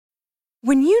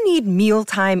When you need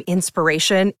mealtime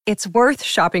inspiration, it's worth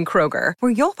shopping Kroger,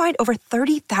 where you'll find over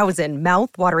 30,000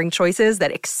 mouth-watering choices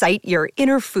that excite your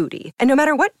inner foodie. And no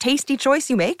matter what tasty choice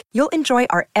you make, you'll enjoy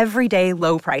our everyday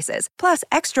low prices, plus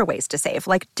extra ways to save,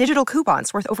 like digital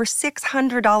coupons worth over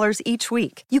 $600 each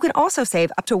week. You can also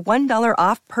save up to $1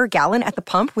 off per gallon at the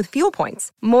pump with fuel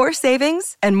points. More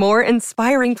savings and more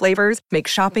inspiring flavors make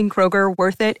shopping Kroger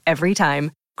worth it every time.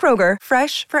 Kroger,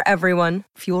 fresh for everyone.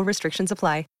 Fuel restrictions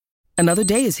apply. Another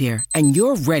day is here, and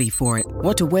you're ready for it.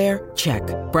 What to wear? Check.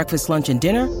 Breakfast, lunch, and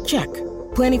dinner? Check.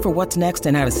 Planning for what's next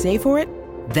and how to save for it?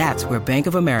 That's where Bank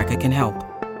of America can help.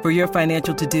 For your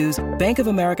financial to-dos, Bank of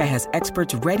America has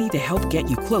experts ready to help get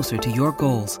you closer to your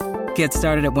goals. Get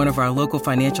started at one of our local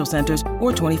financial centers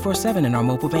or 24/7 in our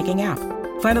mobile banking app.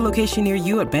 Find a location near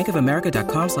you at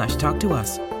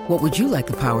bankofamerica.com/talktous. What would you like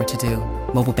the power to do?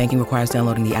 Mobile banking requires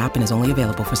downloading the app and is only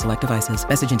available for select devices.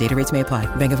 Message and data rates may apply.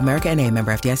 Bank of America N.A.,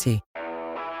 member FDIC.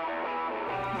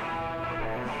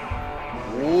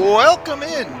 Welcome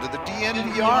in to the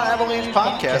DNVR Avalanche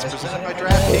podcast presented by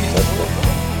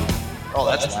DraftKings. Oh,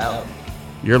 that's loud.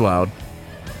 You're loud.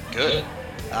 Good.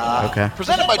 Okay.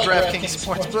 Presented by DraftKings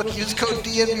Sportsbook. Use code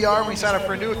DNVR when you sign up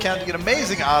for a new account to get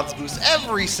amazing odds boosts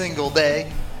every single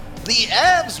day. The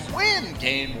Avs win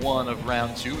Game 1 of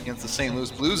Round 2 against the St.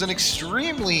 Louis Blues in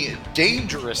extremely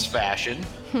dangerous fashion.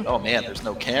 Oh, man, there's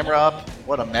no camera up.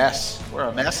 What a mess. We're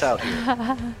a mess out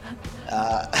here.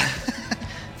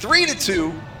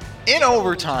 3-2 in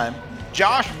overtime.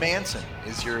 Josh Manson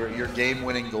is your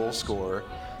game-winning goal scorer.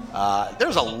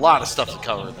 There's a lot of stuff to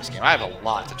cover in this game. I have a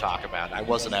lot to talk about. I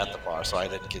wasn't at the bar, so I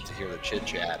didn't get to hear the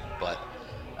chit-chat. But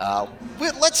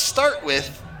let's start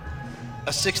with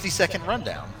a 60-second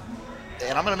rundown.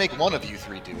 And I'm going to make one of you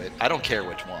three do it. I don't care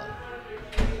which one.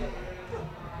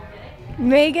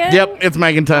 Megan? Yep, it's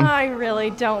Megan time. I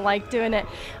really don't like doing it.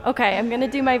 Okay, I'm going to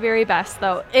do my very best,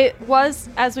 though. It was,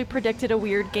 as we predicted, a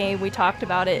weird game. We talked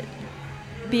about it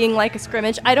being like a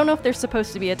scrimmage. I don't know if there's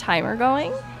supposed to be a timer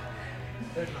going.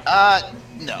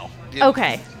 No.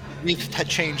 Okay. We've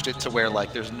changed it to where,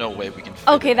 like, there's no way we can fit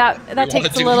Okay, it. that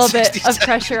takes a little bit of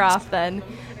pressure 60 off then.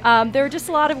 There were just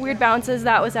a lot of weird bounces.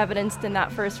 That was evidenced in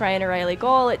that first Ryan O'Reilly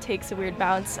goal. It takes a weird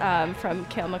bounce from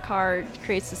Cale Makar,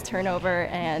 creates this turnover,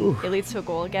 and it leads to a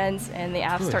goal against, and the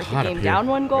Avs start the game down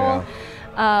 1 goal.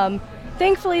 Yeah.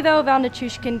 Thankfully, though, Val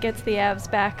Nichushkin gets the Avs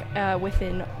back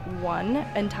within 1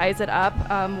 and ties it up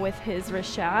with his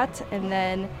wrist shot. And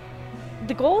then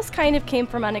the goals kind of came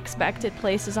from unexpected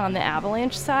places on the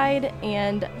Avalanche side,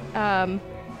 and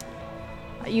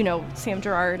Sam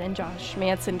Girard and Josh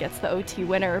Manson gets the OT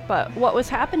winner. But what was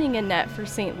happening in net for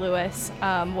St. Louis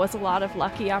was a lot of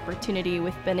lucky opportunity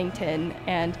with Binnington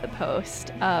and the post.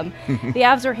 The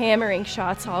Avs were hammering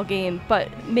shots all game, but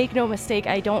make no mistake,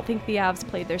 I don't think the Avs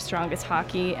played their strongest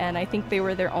hockey, and I think they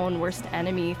were their own worst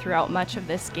enemy throughout much of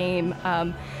this game.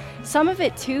 Some of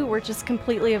it, too, were just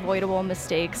completely avoidable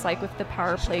mistakes, like with the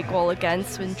power play goal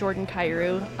against when Jordan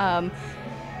Kyrou.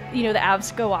 The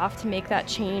Avs go off to make that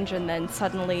change, and then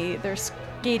suddenly they're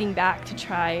skating back to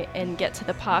try and get to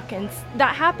the puck. And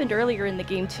that happened earlier in the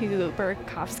game, too,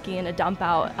 Burakovsky in a dump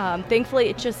out. Thankfully,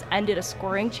 it just ended a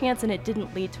scoring chance, and it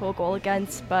didn't lead to a goal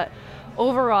against. But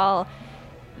overall,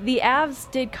 the Avs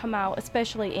did come out,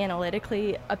 especially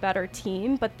analytically, a better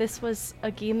team. But this was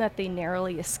a game that they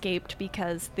narrowly escaped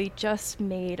because they just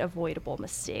made avoidable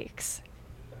mistakes.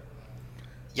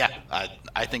 Yeah,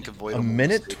 I think avoidable. A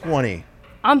minute 20.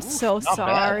 I'm so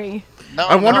sorry. No,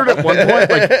 I wondered at one point,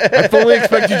 like, I fully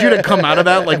expected you to come out of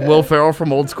that like Will Ferrell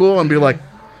from Old School and be like,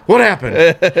 what happened?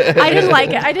 I didn't like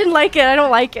it. I don't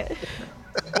like it.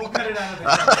 We'll cut it out of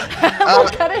We'll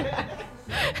cut it.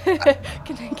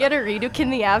 Can I get a redo?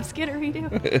 Can the Avs get a redo?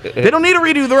 They don't need a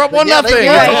redo. They're up 1-0. Yeah, they do.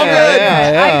 It's all good.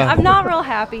 I'm not real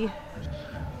happy.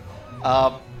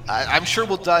 I'm sure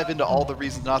we'll dive into all the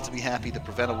reasons not to be happy, the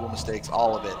preventable mistakes,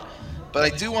 all of it. But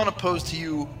I do want to pose to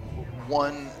you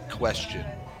one question.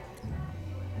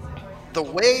 The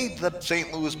way the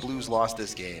St. Louis Blues lost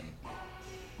this game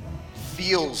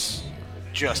feels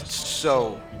just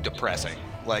so depressing.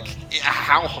 Like,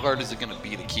 how hard is it going to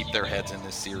be to keep their heads in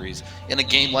this series? In a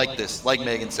game like this, like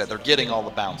Megan said, they're getting all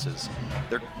the bounces.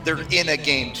 They're in a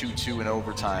game 2-2 in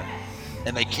overtime,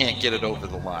 and they can't get it over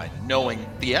the line, knowing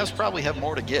the Avs probably have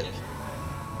more to give.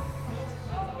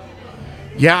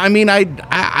 Yeah, I mean, I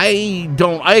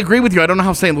agree with you. I don't know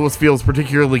how St. Louis feels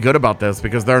particularly good about this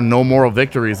because there are no moral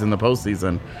victories in the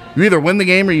postseason. You either win the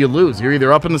game or you lose. You're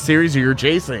either up in the series or you're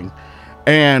chasing.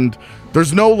 And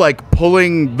there's no, like,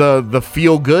 pulling the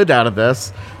feel good out of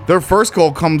this. Their first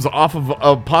goal comes off of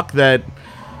a puck that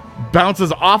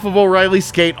bounces off of O'Reilly's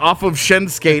skate, off of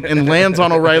Shen's skate, and lands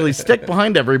on O'Reilly's stick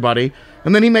behind everybody.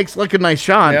 And then he makes like a nice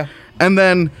shot. Yeah. And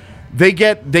then they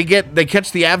catch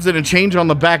the Avs in a change on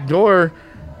the back door,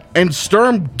 and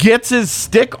Sturm gets his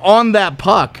stick on that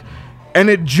puck, and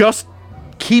it just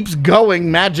keeps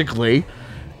going magically.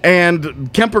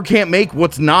 And Kemper can't make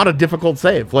what's not a difficult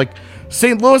save. Like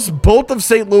St. Louis, both of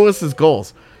St. Louis's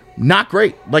goals, not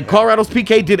great. Like Colorado's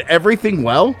PK did everything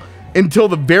well until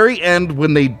the very end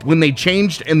when they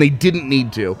changed and they didn't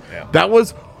need to. Yeah. That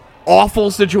was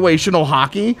awful situational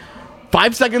hockey.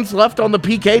 5 seconds left on the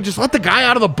PK. Just let the guy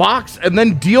out of the box and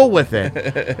then deal with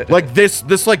it. Like this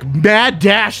like mad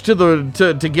dash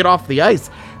to get off the ice.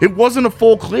 It wasn't a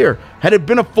full clear. Had it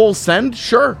been a full send,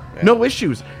 sure, no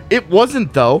issues. It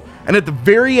wasn't though. And at the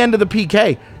very end of the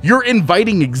PK, you're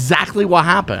inviting exactly what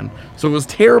happened. So it was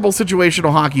terrible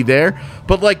situational hockey there.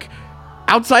 But like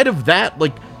outside of that,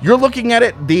 like you're looking at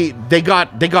it, they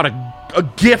got a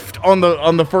gift on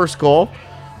the first goal.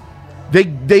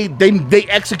 They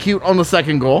execute on the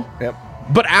second goal. Yep.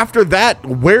 But after that,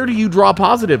 where do you draw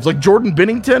positives? Like Jordan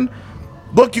Binnington,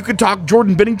 look, you could talk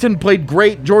Jordan Binnington played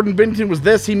great. Jordan Binnington was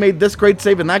this. He made this great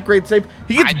save and that great save.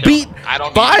 He gets beat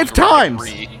 5 times.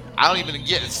 I don't even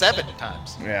get it 7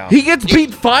 times. Yeah. He gets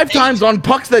beat 5 times on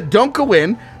pucks that don't go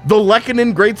in. The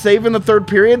Lehkonen great save in the third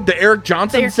period. The Eric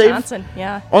Johnson save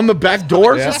on the back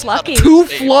door. Just lucky. 2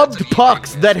 flubbed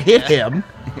pucks that hit him.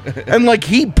 And like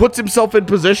he puts himself in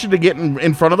position to get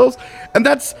in front of those. And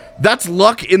that's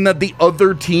luck in that the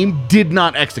other team did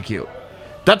not execute.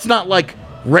 That's not like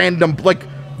random. Like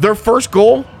their first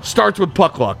goal starts with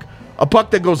puck luck. A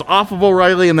puck that goes off of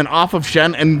O'Reilly and then off of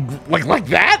Shen and like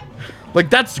that. Like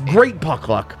that's great puck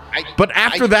luck. But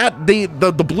after that,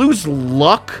 the Blues'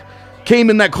 luck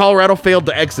came in that Colorado failed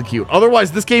to execute.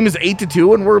 Otherwise, this game is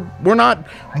 8-2, and we're not.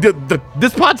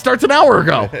 This pod starts an hour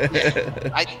ago.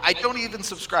 I don't even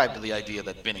subscribe to the idea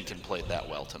that Binnington played that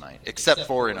well tonight, except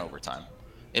for in overtime.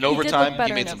 In overtime,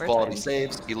 he made some quality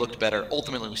saves. He looked better.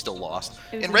 Ultimately, we still lost.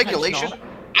 In regulation,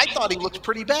 I thought he looked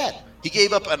pretty bad. He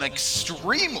gave up an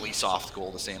extremely soft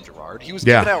goal to Sam Girard. He was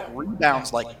giving out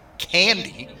rebounds like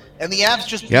candy, and the Avs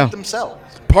just beat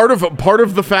themselves. Part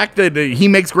of the fact that he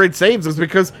makes great saves is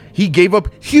because he gave up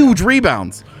huge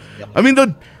rebounds. Yep. I mean,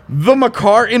 the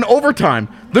Makar in overtime,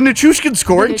 the Nichushkin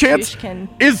scoring chance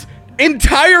is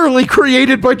entirely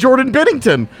created by Jordan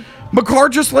Binnington. Makar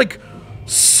just like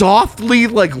softly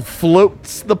like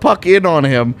floats the puck in on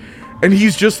him, and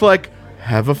he's just like,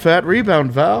 have a fat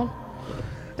rebound, Val.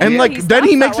 And like then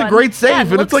he makes a great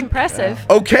save, and it's like impressive.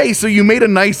 Okay, so you made a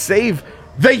nice save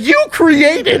that you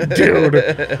created, dude.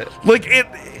 Like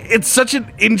it's such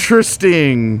an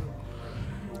interesting.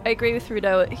 I agree with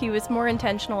Rudo. He was more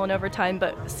intentional in overtime,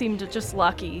 but seemed just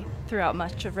lucky throughout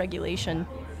much of regulation.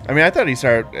 I mean, I thought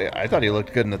he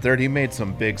looked good in the third. He made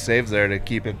some big saves there to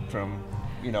keep it from,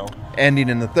 ending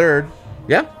in the third.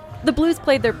 Yeah. The Blues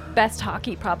played their best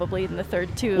hockey probably in the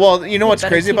third too. Well, you know what's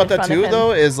crazy about that too,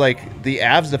 though, is like the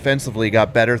Avs defensively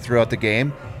got better throughout the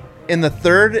game. In the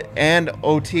third and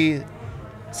OT,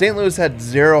 St. Louis had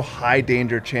 0 high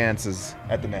danger chances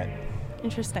at the net.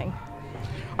 Interesting.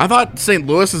 I thought St.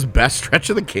 Louis's best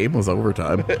stretch of the game was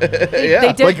overtime.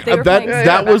 They did. Like they were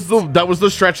that was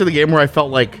the stretch of the game where I felt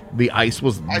like the ice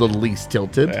was the least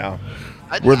tilted. Yeah.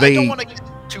 I don't want to get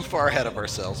too far ahead of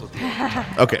ourselves with the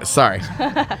Okay, sorry.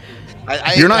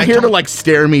 You're not here to like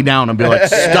stare me down and be like,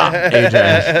 stop,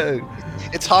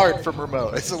 AJ. It's hard from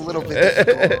remote. It's a little bit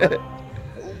difficult.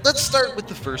 Let's start with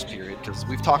the first period because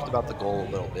we've talked about the goal a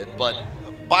little bit, but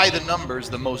by the numbers,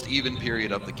 the most even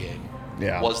period of the game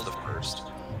was the first.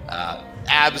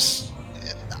 Avs,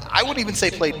 I wouldn't even say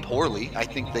played poorly. I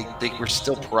think they were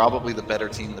still probably the better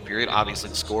team in the period. Obviously,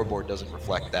 the scoreboard doesn't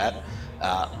reflect that.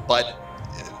 But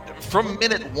from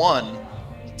minute 1,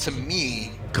 to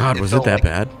me... God, was it that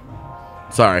bad?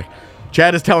 Sorry.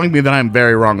 Chad is telling me that I'm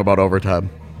very wrong about overtime.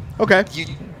 Okay.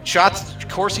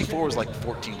 Corsi 4 was like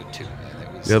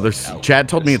 14-2. Chad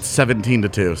told me it's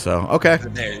 17-2, so okay.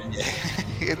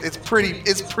 It's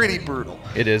pretty brutal.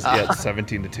 It is, yeah, it's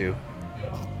 17-2.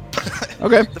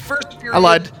 Okay. The first period. I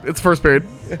lied. It's first period.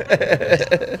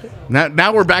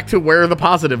 Now we're back to where are the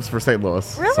positives for St.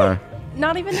 Louis. Really? Sorry.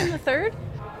 Not even in the third?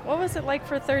 What was it like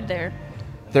for third there?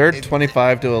 Third,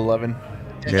 25-11.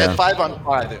 And at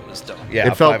 5-on-5, it was done. Yeah,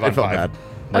 it felt bad.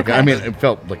 Like I mean, it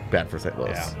felt like bad for St.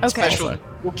 Louis. Yeah. Okay.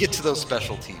 We'll get to those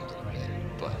special teams in a minute,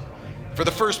 but for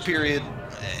the first period,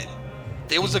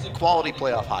 it was a quality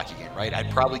playoff hockey game, right?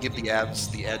 I'd probably give the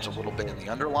Avs the edge a little bit in the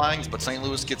underlines, but St.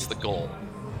 Louis gets the goal.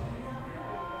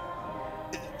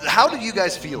 how do you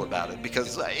guys feel about it?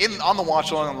 Because on the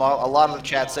watch along, a lot of the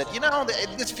chat said,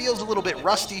 this feels a little bit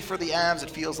rusty for the Avs. It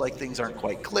feels like things aren't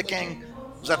quite clicking.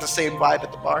 Was that the same vibe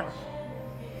at the bar?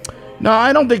 No,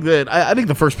 I don't think that. I think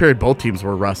the first period both teams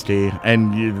were rusty,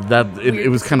 and it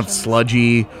was kind of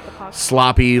sludgy,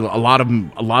 sloppy. A lot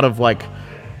of like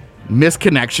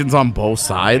misconnections on both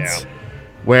sides,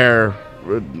 where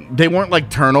they weren't like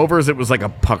turnovers. It was like a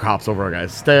puck hops over a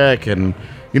guy's stick, and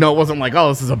it wasn't like, oh,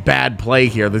 this is a bad play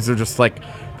here. These are just like,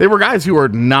 they were guys who were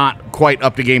not quite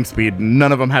up to game speed.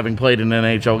 None of them having played an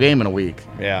NHL game in a week.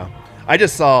 Yeah. I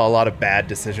just saw a lot of bad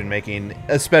decision making,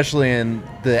 especially in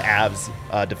the Avs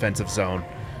defensive zone,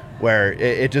 where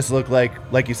it just looked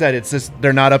like you said, it's just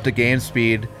they're not up to game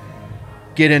speed.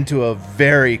 Get into a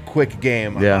very quick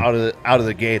game out of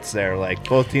the gates there. Like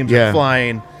both teams are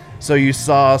flying, so you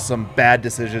saw some bad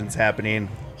decisions happening.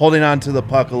 Holding on to the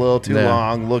puck a little too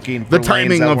long, looking for the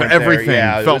timing of everything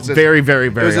felt very, very,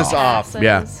 very. It was just off.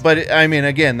 Yeah, but I mean,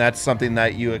 again, that's something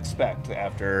that you expect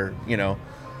after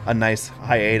a nice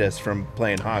hiatus from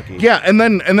playing hockey. Yeah, and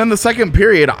then the second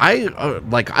period, I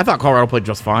thought Colorado played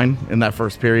just fine in that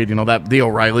first period. That the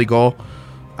O'Reilly goal.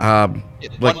 One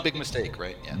big mistake,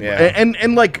 right? Yeah.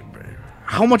 And like,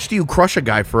 how much do you crush a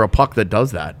guy for a puck that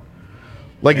does that?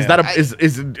 Like,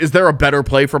 is there a better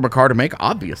play for Makar to make?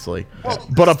 Obviously.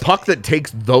 But a puck that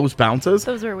takes those bounces,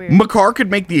 those are weird. Makar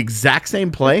could make the exact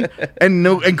same play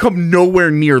and come nowhere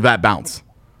near that bounce.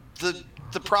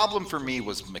 The problem for me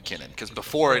was McKinnon, because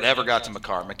before it ever got to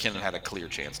Makar, McKinnon had a clear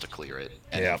chance to clear it,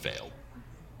 and he failed.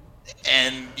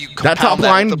 And you that top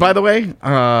line, by the way,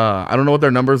 I don't know what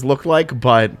their numbers look like,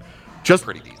 but just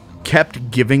kept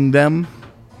giving them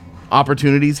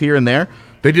opportunities here and there.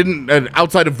 They didn't,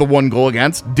 outside of the one goal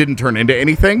against, didn't turn into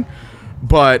anything,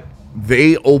 but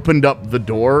they opened up the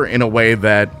door in a way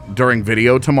that during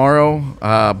video tomorrow,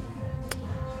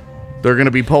 they're going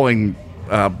to be pulling.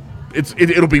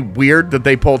 It'll be weird that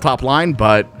they pull top line,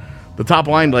 but the top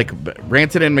line, like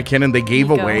Rantanen and McKinnon, they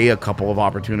gave away a couple of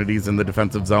opportunities in the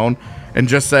defensive zone and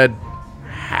just said,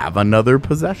 have another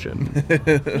possession.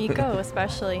 Mikko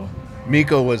especially.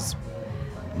 Mikko was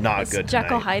not good tonight.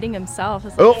 Jekyll hiding himself.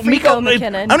 Like Mikko,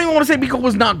 McKinnon. I don't even want to say Mikko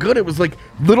was not good. It was like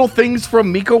little things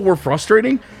from Mikko were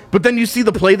frustrating, but then you see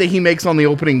the play that he makes on the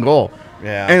opening goal.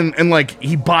 Yeah. And like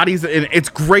he bodies it, and it's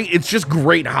great. It's just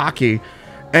great hockey.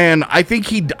 And I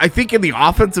think in the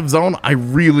offensive zone, I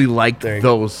really liked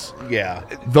those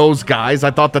guys.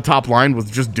 I thought the top line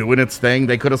was just doing its thing.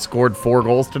 They could have scored 4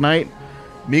 goals tonight.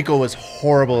 Mikko was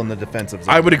horrible in the defensive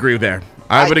zone. I would agree there.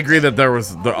 I would agree that there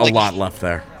was a lot left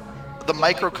there. The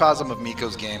microcosm of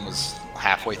Mikko's game was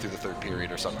halfway through the third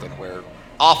period or something, where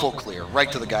awful clear,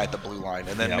 right to the guy at the blue line,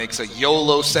 and then makes a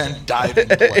YOLO send diving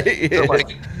play to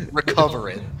like recover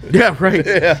it. Yeah, right.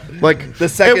 Yeah. Like the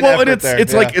second effort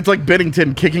it's like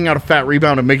Binnington kicking out a fat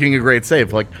rebound and making a great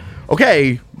save. Like,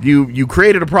 okay, you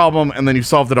created a problem and then you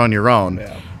solved it on your own.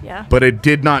 Yeah. But it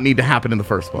did not need to happen in the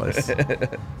first place.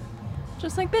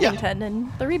 Just like Binnington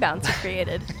and the rebounds he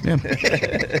created. Yeah.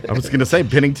 I was going to say,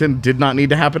 Binnington did not need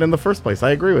to happen in the first place. I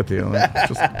agree with you.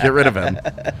 Just get rid of him.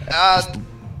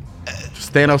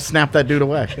 Just Thanos snap that dude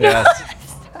away. Yes.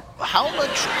 How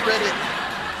much credit...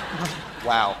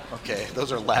 Wow. Okay,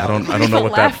 those are loud. I don't know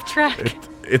what that... Track.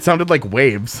 It sounded like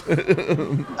waves.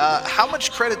 How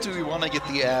much credit do we want to get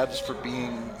the Avs for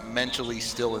being mentally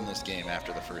still in this game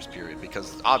after the first period?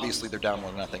 Because obviously they're down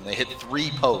 1-0. They hit 3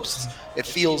 posts. It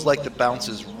feels like the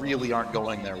bounces really aren't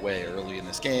going their way early in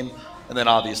this game. And then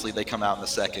obviously they come out in the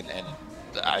second and,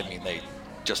 I mean, they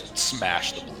just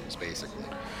smash the Blues, basically.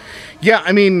 Yeah,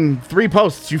 I mean, 3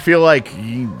 posts, you feel like,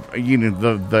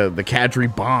 the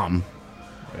Kadri bomb.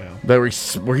 Yeah.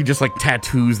 Where he just, like,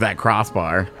 tattoos that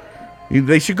crossbar.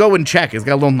 They should go and check. It's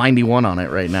got a little 91 on it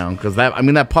right now because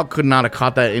that puck could not have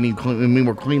caught that any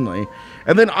more cleanly.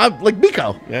 And then like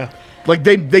Mikko, like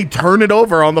they turn it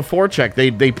over on the forecheck.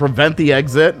 They prevent the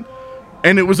exit,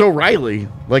 and it was O'Reilly.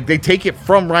 Like they take it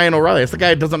from Ryan O'Reilly. That's the guy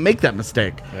that doesn't make that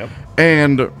mistake. Yep.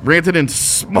 And Rantanen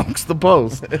smokes the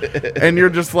post, and you're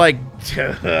just like,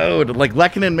 dude. Like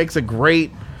Lehkonen makes a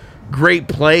great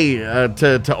play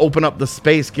to open up the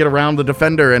space, get around the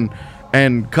defender,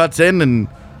 and cuts in and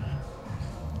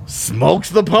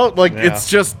smokes the post. Like it's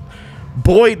just,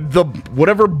 boy,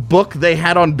 whatever book they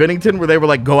had on Binnington where they were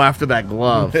like, go after that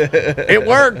glove. It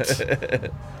worked.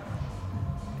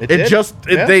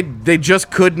 They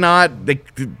just could not.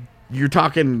 You're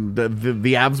talking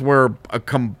the Avs were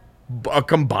a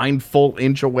combined full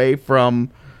inch away from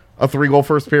a 3-goal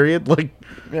first period. Like,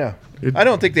 yeah. I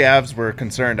don't think the Avs were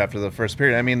concerned after the first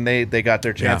period. I mean, they got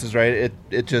their chances right.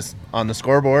 It just, on the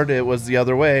scoreboard, it was the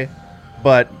other way.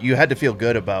 but you had to feel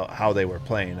good about how they were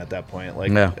playing at that point.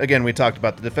 Like, again, we talked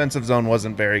about the defensive zone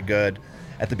wasn't very good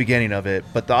at the beginning of it,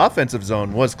 but the offensive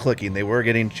zone was clicking. They were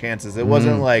getting chances. It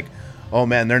wasn't like, oh,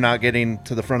 man, they're not getting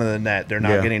to the front of the net. They're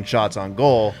not getting shots on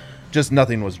goal. Just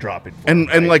nothing was dropping for them,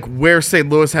 and like where St.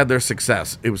 Louis had their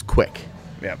success, it was quick.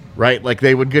 Yeah. Right? Like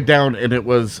they would get down and it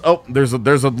was, there's a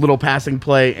little passing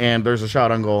play and there's a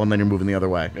shot on goal and then you're moving the other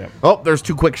way. Yeah. Oh, there's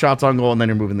 2 quick shots on goal and then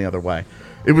you're moving the other way.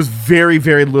 It was very,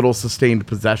 very little sustained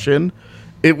possession.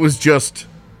 It was just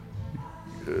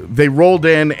they rolled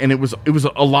in and it was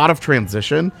a lot of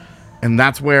transition, and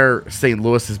that's where St.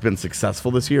 Louis has been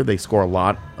successful this year. They score a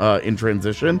lot in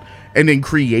transition and in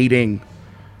creating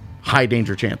high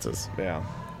danger chances. Yeah.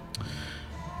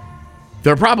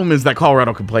 Their problem is that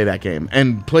Colorado can play that game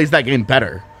and plays that game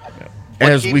better,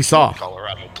 as we saw.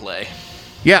 Colorado play.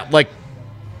 Yeah, like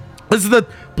this is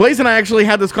Blaze and I actually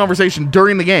had this conversation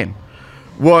during the game.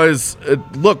 Was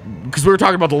look, because we were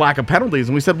talking about the lack of penalties,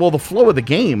 and we said, well, the flow of the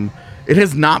game, it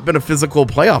has not been a physical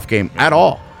playoff game at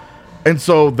all, and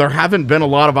so there haven't been a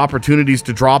lot of opportunities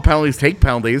to draw penalties, take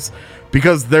penalties,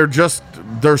 because there's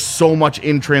so much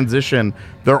in transition.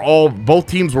 Both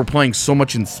teams were playing so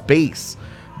much in space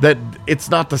that it's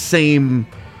not the same,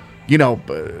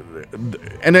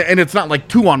 and it's not like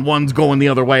 2-on-1s going the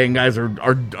other way and guys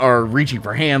are reaching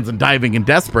for hands and diving and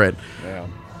desperate. Yeah.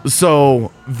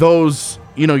 So those,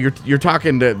 you're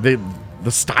talking to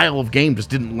the style of game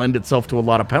just didn't lend itself to a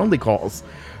lot of penalty calls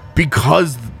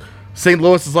because St.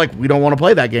 Louis is like, we don't want to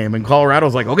play that game. And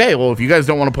Colorado's like, okay, well, if you guys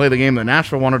don't want to play the game that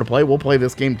Nashville wanted to play, we'll play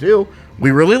this game too.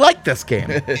 We really like this game.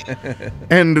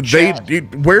 And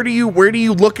where do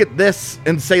you look at this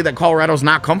and say that Colorado's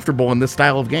not comfortable in this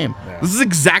style of game? Yeah.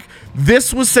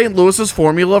 This was St. Louis's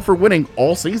formula for winning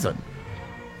all season.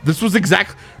 This was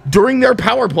during their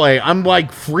power play. I'm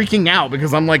like freaking out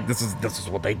because I'm like, this is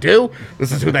what they do.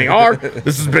 This is who they are.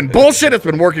 This has been bullshit. It's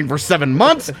been working for 7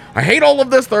 months. I hate all of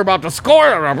this. They're about to score.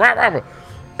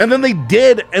 And then they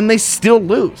did, and they still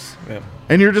lose. Yeah.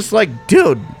 And you're just like,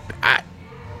 dude,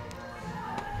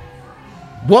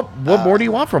 what more do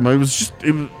you want from them?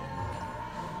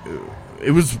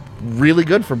 It was really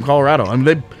good from Colorado. I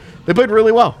mean, they played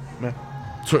really well. Yeah.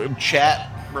 So, chat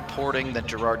reporting that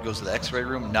Gerard goes to the X-ray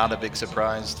room. Not a big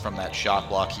surprise from that shot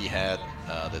block he had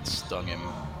that stung him.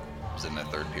 It was in the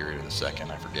 3rd period or the 2nd,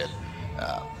 I forget.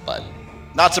 But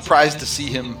not surprised to see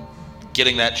him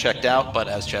getting that checked out. But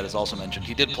as Chad has also mentioned,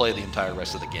 he did play the entire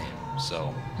rest of the game.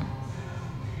 So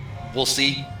we'll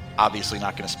see. Obviously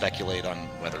not going to speculate on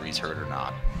whether he's hurt or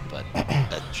not. But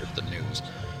that's just the news.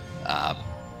 And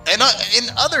in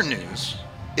other news,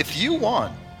 if you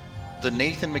want the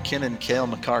Nathan MacKinnon Cale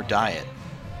Makar diet,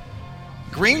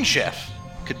 Green Chef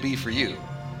could be for you.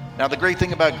 Now, the great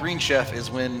thing about Green Chef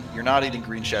is when you're not eating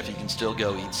Green Chef, you can still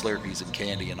go eat Slurpees and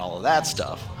candy and all of that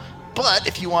stuff. But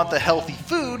if you want the healthy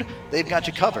food, they've got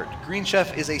you covered. Green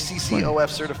Chef is a CCOF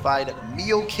certified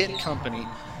meal kit company,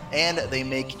 and they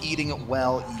make eating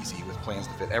well easy with plans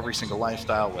to fit every single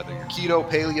lifestyle, whether you're keto,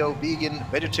 paleo, vegan,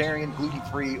 vegetarian,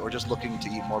 gluten-free, or just looking to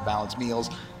eat more balanced meals.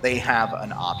 They have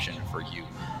an option for you.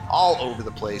 All over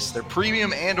the place. They're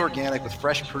premium and organic with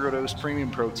fresh produce,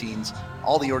 premium proteins,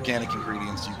 all the organic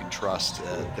ingredients you can trust.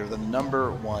 They're the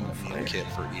 #1 meal kit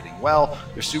for eating well.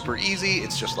 They're super easy.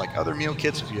 It's just like other meal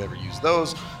kits. If you ever use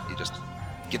those, you just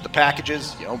get the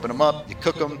packages, you open them up, you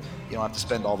cook them. You don't have to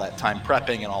spend all that time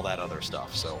prepping and all that other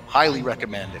stuff. So highly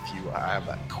recommend if you have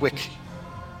a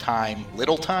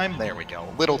little time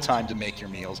to make your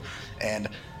meals and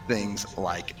things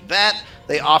like that.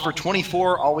 They offer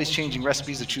 24 always changing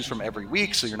recipes to choose from every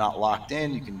week, so you're not locked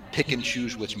in. You can pick and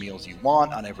choose which meals you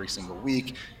want on every single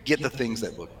week. Get the things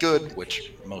that look good,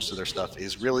 which most of their stuff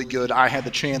is really good. I had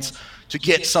the chance to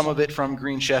get some of it from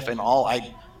Green Chef and all.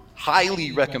 I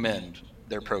highly recommend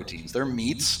their proteins. Their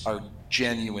meats are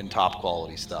genuine top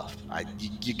quality stuff.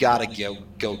 You gotta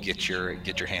go get your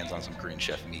hands on some Green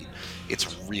Chef meat.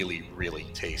 It's really, really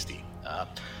tasty.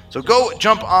 So go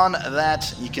jump on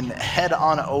that. You can head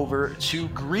on over to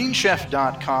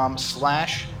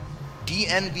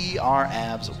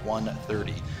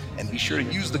greenchef.com/DNVRAvs130 and be sure to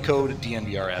use the code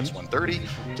DNVRAvs130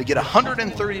 to get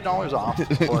 $130 off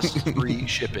plus free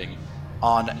shipping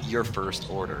on your first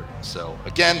order. So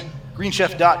again,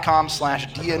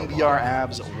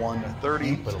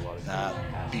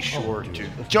 greenchef.com/DNVRAvs130. Be sure to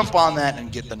jump on that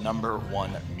and get the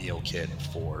 #1 meal kit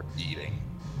for eating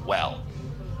well.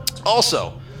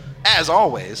 Also, as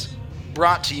always,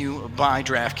 brought to you by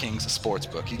DraftKings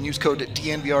Sportsbook. You can use code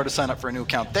DNVR to sign up for a new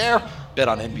account there. Bet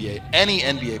on any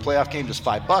NBA playoff game, just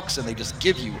 $5, and they just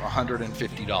give you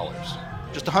 $150.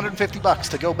 Just $150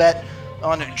 to go bet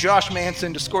on Josh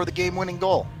Manson to score the game-winning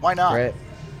goal. Why not? Right.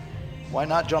 why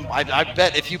not jump? I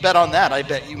bet if you bet on that, I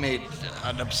bet you made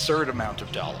an absurd amount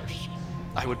of dollars.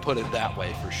 I would put it that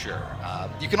way for sure.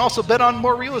 You can also bet on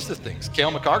more realistic things.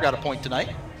 Cale Makar got a point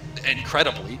tonight,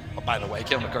 incredibly. By the way,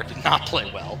 Cale Makar did not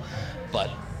play well, but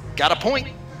got a point.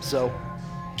 So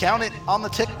count it on the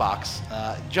tick box.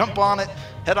 Jump on it.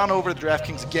 Head on over to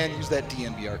DraftKings again. Use that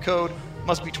DNVR code.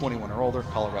 Must be 21 or older.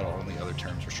 Colorado only. Other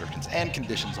terms, restrictions, and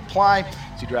conditions apply.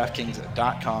 See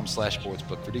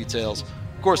DraftKings.com/sportsbook for details.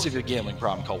 Of course, if you have a gambling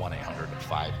problem, call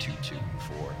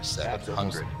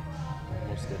 1-800-522-4700.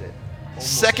 Almost did it.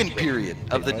 Second period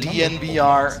of the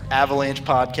DNVR Avalanche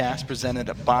podcast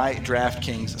presented by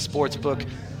DraftKings Sportsbook.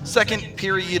 Second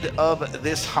period of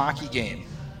this hockey game.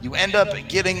 You end up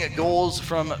getting goals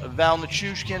from Val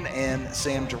Nichushkin and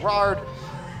Sam Girard.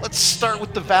 Let's start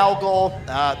with the Val goal.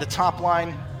 The top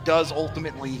line does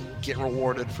ultimately get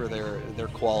rewarded for their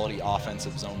quality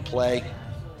offensive zone play.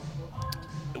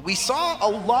 We saw a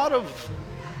lot of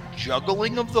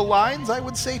juggling of the lines, I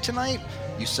would say, tonight.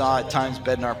 You saw at times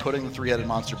Bednar putting the three-headed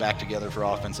monster back together for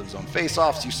offensive zone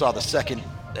faceoffs. You saw the second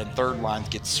and third lines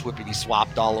get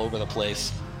swapped all over the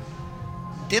place.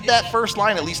 Did that first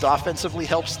line at least offensively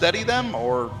help steady them,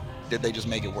 or did they just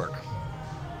make it work?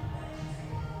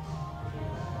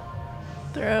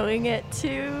 Throwing it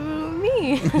to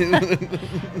me.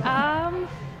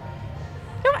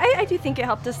 No, I do think it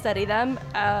helped to steady them.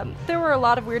 There were a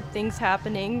lot of weird things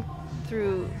happening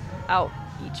throughout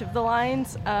each of the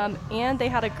lines, and they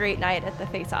had a great night at the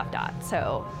face-off dot.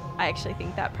 So I actually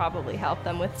think that probably helped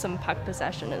them with some puck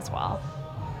possession as well.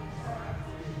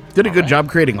 Did a good job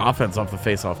creating offense off the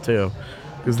face-off too,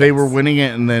 because they were winning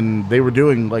it, and then they were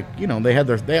doing they had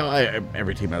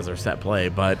every team has their set play,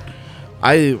 but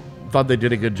I thought they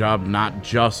did a good job not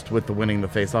just with the winning the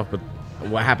face-off, but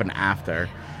what happened after.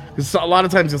 Because a lot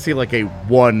of times you'll see like a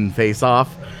one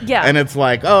face-off, and it's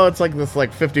like, oh, it's like this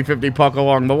 50-50 puck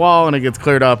along the wall, and it gets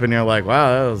cleared up, and you're like,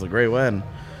 wow, that was a great win.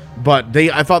 But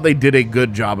I thought they did a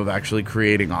good job of actually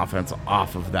creating offense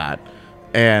off of that,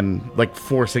 and like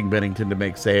forcing Bennington to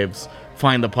make saves,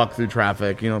 find the puck through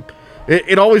traffic.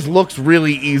 It always looks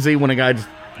really easy when a guy just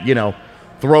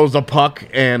throws a puck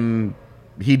and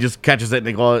he just catches it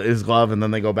in his glove, and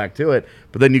then they go back to it.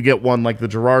 But then you get one like the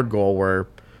Girard goal where,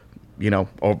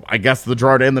 or I guess the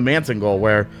Girard and the Manson goal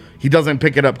where he doesn't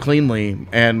pick it up cleanly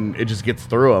and it just gets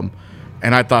through him.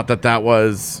 And I thought that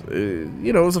was,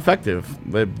 it was effective.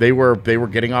 They were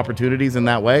getting opportunities in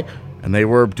that way, and they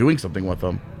were doing something with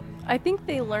them. I think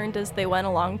they learned as they went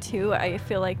along, too. I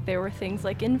feel like there were things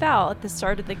like in Val at the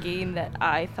start of the game that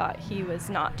I thought he was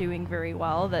not doing very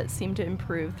well that seemed to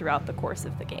improve throughout the course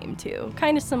of the game, too.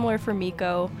 Kind of similar for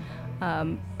Mikko.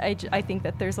 I think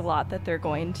that there's a lot that they're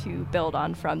going to build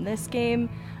on from this game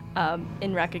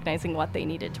in recognizing what they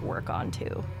needed to work on,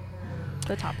 too.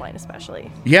 The top line especially.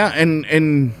 Yeah,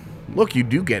 and look, you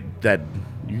do get that.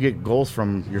 You get goals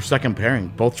from your second pairing.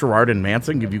 Both Girard and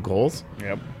Manson give you goals.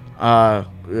 Yep.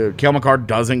 Cale Makar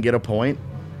doesn't get a point.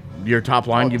 Your top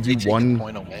line gives you one.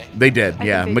 Point away. They did,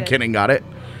 yeah. McKinnon got it.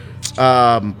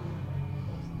 And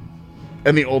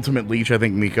the ultimate leash, I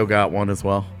think Mikko got one as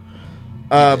well.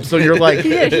 So you're like,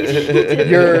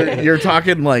 you're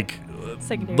talking like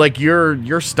secondary. Like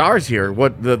your stars here.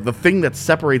 What the thing that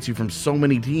separates you from so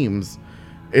many teams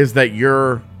is that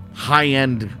your high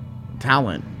end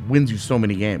talent wins you so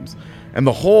many games. And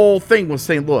the whole thing was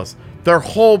St. Louis. Their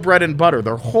whole bread and butter,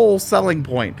 their whole selling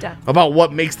point about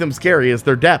what makes them scary is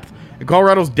their depth. And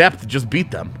Colorado's depth just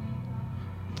beat them.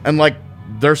 And like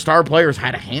their star players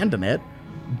had a hand in it,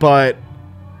 but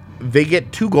they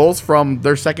get 2 goals from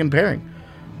their second pairing.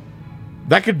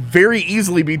 That could very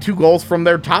easily be 2 goals from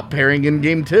their top pairing in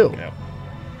game 2. Yeah.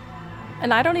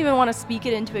 And I don't even want to speak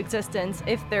it into existence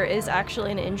if there is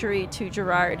actually an injury to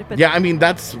Girard. But yeah, I mean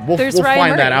we'll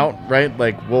find that out, right?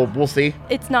 Like we'll see.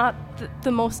 It's not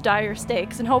the most dire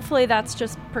stakes, and hopefully that's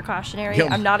just precautionary. Yeah.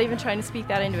 I'm not even trying to speak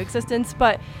that into existence,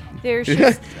 but there's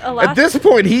just a lot. At this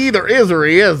point, he either is or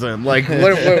he isn't. Like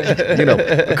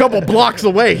a couple blocks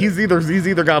away, he's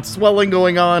either got swelling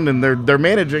going on and they're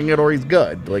managing it, or he's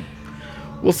good. Like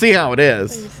we'll see how it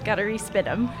is. You just gotta respin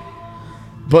him.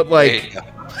 But like.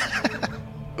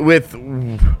 With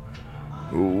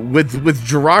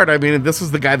Girard, I mean, this is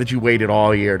the guy that you waited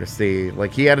all year to see.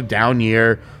 Like, he had a down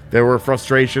year. There were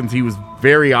frustrations. He was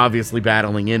very obviously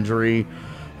battling injury.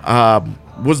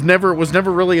 Was never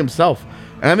really himself.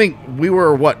 And I think we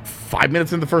were 5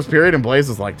 minutes in the first period, and Blaze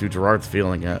was like, "Dude, Girard's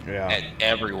feeling it." Yeah. And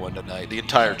everyone tonight, the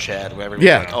entire chat, everyone was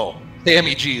like, "Oh,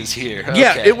 Sammy G is here." Okay.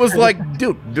 Yeah, it was like,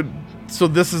 dude. So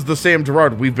this is the Sam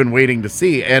Girard we've been waiting to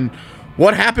see. And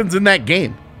what happens in that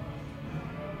game?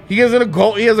 He has a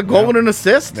goal. He has a goal and an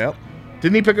assist. Yep.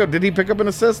 Did he pick up an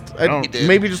assist? He did.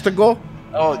 Maybe just a goal?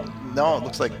 Oh, no, it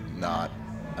looks like not.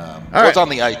 right. It's on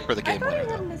the ice for the game winner,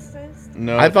 though.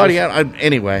 No, I thought he had.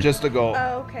 Anyway. just a goal.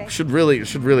 Oh, okay. Should really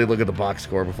look at the box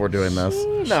score before doing this.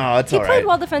 No, it's He all played right.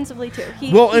 well defensively too. He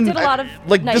And did a lot of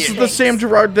like nice this is the things. Sam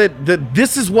Girard that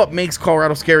this is what makes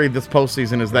Colorado scary this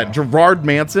postseason is that Gerard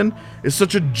Manson is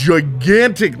such a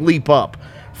gigantic leap up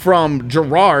from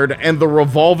Girard and the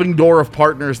revolving door of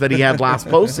partners that he had last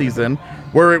postseason,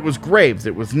 where it was Graves,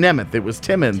 it was Nemeth, it was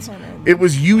Timmins. It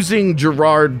was using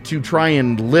Girard to try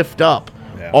and lift up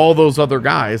all those other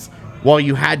guys while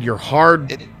you had your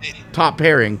hard top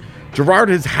pairing. Girard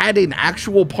has had an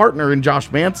actual partner in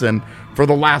Josh Manson for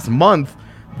the last month.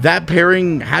 That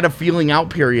pairing had a feeling out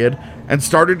period and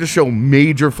started to show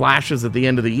major flashes at the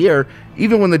end of the year.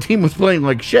 Even when the team was playing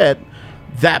like shit,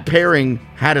 that pairing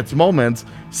had its moments.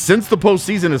 Since the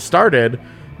postseason has started,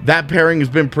 that pairing has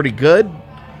been pretty good.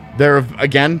 There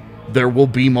will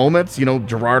be moments. You know,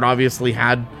 Girard obviously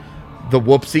had the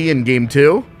whoopsie in game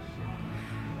two.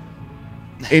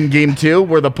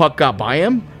 Where the puck got by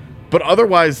him. But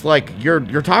otherwise, like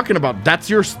you're talking about, that's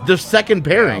the second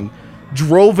pairing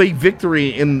drove a victory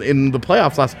in the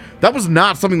playoffs last. That was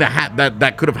not something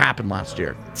that could have happened last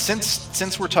year.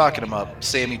 Since we're talking about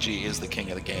Sammy G is the king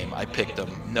of the game, I picked him.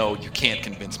 No, you can't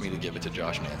convince me to give it to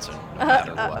Josh Manson, no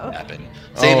matter what happened.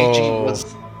 Sammy G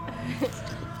was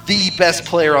the best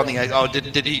player on the ice. Oh,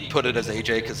 did he put it as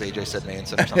AJ because AJ said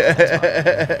Manson or something?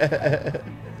 That's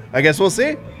fine. I guess we'll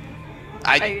see.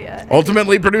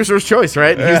 Ultimately, producer's choice,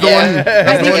 right? He's the one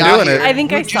doing it. I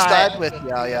think I Who'd you saw side it. with?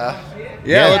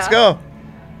 Yeah, let's go.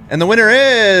 And the winner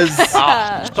is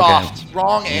Soft.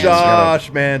 Wrong answer.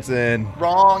 Josh Manson.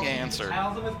 Wrong answer. I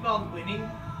also misspelled winning.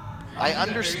 I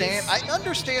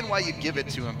understand why you give it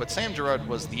to him, but Sam Girard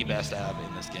was the best ab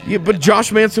in this game. Yeah, but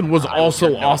Josh Manson was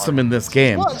also awesome in this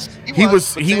game. He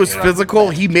was physical.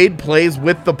 He made plays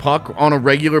with the puck on a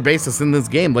regular basis in this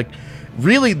game. Like,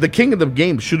 really, the king of the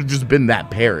game should have just been that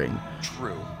pairing.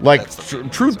 True. Like,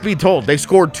 truth be told, they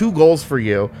scored 2 goals for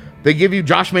you. They give you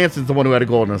Josh Manson's the one who had a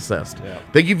goal and an assist. Yeah.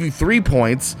 They give you 3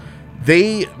 points.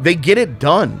 They get it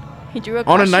done. He drew a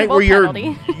on a night where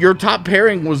penalty. your top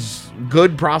pairing was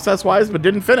good process wise, but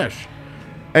didn't finish,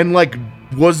 and like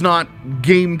was not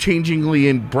game changingly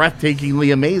and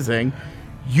breathtakingly amazing.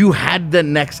 You had the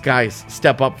next guys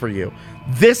step up for you.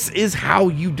 This is how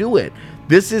you do it.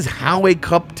 This is how a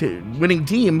winning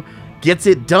team gets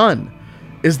it done.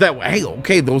 Is that, hey,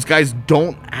 okay, those guys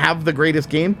don't have the greatest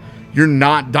game. You're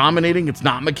not dominating. It's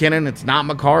not McKinnon. It's not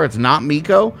Makar. It's not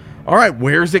Mikko. All right,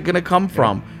 where's it going to come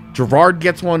from? Girard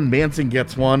gets one. Manson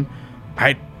gets one.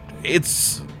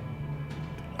 It's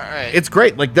All right. It's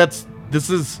great. Like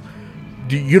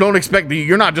you don't expect,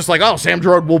 you're not just like, oh, Sam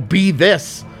Girard will be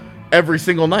this every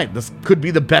single night. This could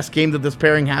be the best game that this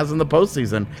pairing has in the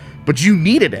postseason, but you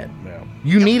needed it. Yeah.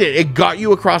 You need it. It got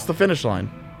you across the finish line.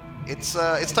 It's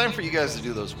time for you guys to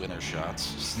do those winner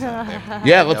shots.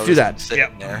 Yeah, let's do that.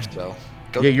 Sitting there, so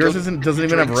yours doesn't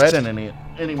even have red in any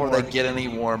before they get any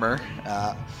warmer.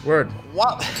 Word.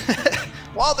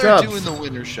 While they're doing the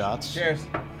winner shots, cheers.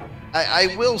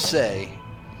 I will say,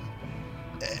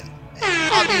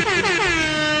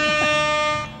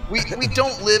 we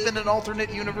don't live in an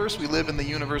alternate universe. We live in the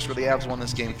universe where the Avs won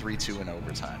this game 3-2 in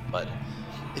overtime. But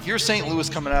if you're St. Louis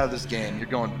coming out of this game, you're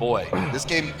going, boy, this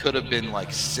game could have been like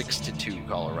 6-2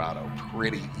 Colorado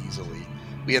pretty easily.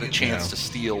 We had a chance to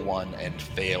steal one and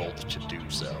failed to do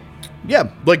so.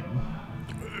 Yeah, like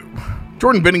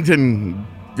Jordan Binnington,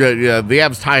 the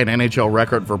Avs tie an NHL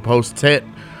record for posts hit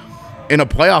in a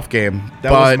playoff game.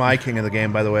 That was my king of the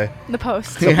game, by the way. The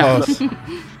post. The post.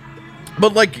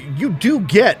 But like, you do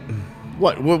get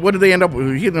what did they end up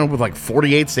with? He ended up with like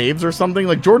 48 saves or something.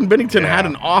 Like, Jordan Binnington had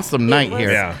an awesome night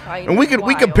here. Yeah. And we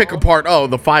could pick apart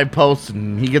the 5 posts,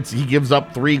 and he gives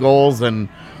up 3 goals, and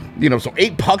so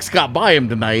 8 pucks got by him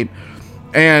tonight,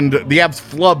 and the Avs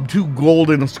flubbed 2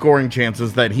 golden scoring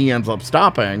chances that he ends up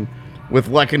stopping with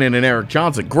Lehkonen and Eric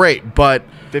Johnson. Great, but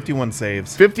 51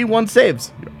 saves. 51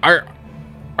 saves.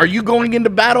 Are you going into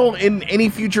battle in any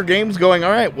future games going, all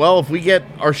right, well, if we get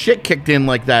our shit kicked in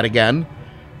like that again,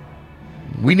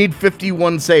 we need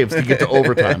 51 saves to get to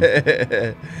overtime.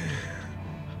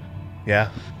 Yeah.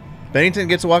 Bennington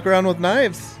gets to walk around with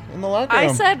knives in the locker room.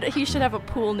 I said he should have a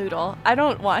pool noodle. I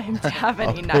don't want him to have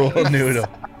any knives. Pool noodle.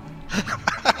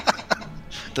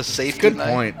 The safety Good knife.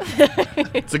 point.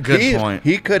 It's a good point.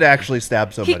 He could actually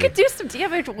stab somebody. He could do some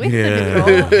damage with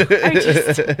the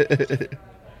noodle.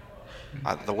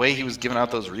 The way he was giving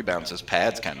out those rebounds, his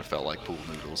pads kind of felt like pool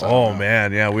noodles. Oh,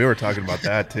 man. Yeah, we were talking about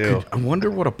that, too. I wonder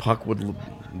what a puck would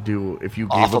do if you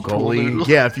Off gave a a pool goalie. noodle?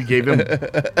 Yeah, if you gave him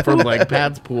for leg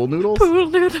pads pool noodles. Pool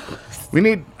noodles. We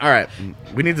need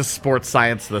to sports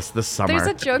science this summer. There's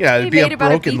a joke Yeah, to it'd be be a made about a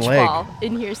broken beach leg. ball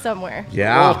in here somewhere.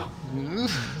 Yeah.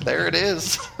 There it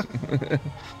is.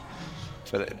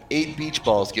 But 8 beach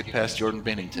balls get past Jordan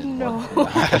Bennington. No.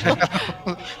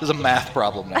 There's a math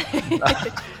problem now.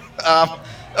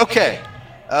 Okay.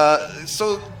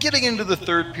 So getting into the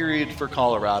third period for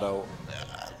Colorado,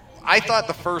 I thought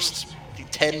the first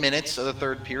 10 minutes of the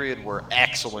third period were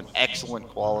excellent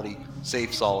quality,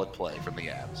 safe, solid play from the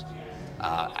Avs.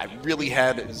 I really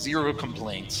had 0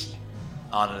 complaints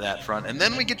on that front. And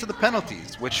then we get to the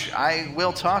penalties, which I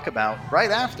will talk about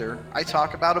right after I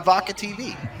talk about Avaca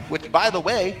TV, which, by the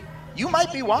way, you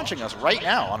might be watching us right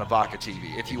now on Avaca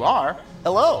TV. If you are,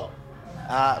 hello.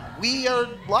 We are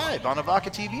live on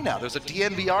Avaca TV now. There's a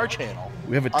DNVR channel.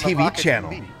 We have a on TV Avaca channel.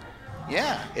 TV.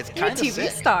 Yeah, it's You're a kind of TV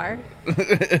sick. star.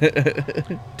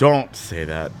 Don't say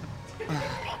that.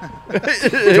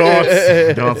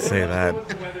 don't say that.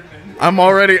 I'm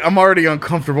already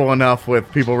uncomfortable enough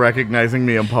with people recognizing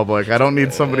me in public. I don't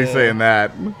need somebody saying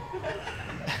that. Will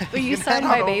you can sign head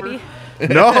my on baby?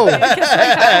 No.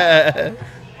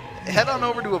 Head on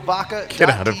over to Avaca.tv Get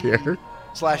out of here.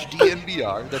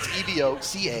 /DNVR. That's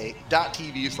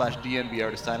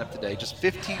EVOCA.TV/DNVR to sign up today. Just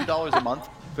 $15 a month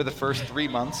for the first 3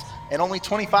 months, and only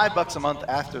 $25 a month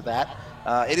after that.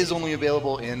 It is only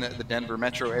available in the Denver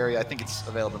metro area. I think it's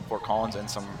available in Fort Collins and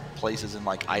some places in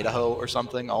like Idaho or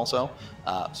something also.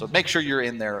 So make sure you're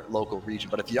in their local region.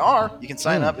 But if you are, you can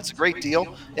sign up. It's a great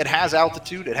deal. It has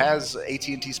altitude. It has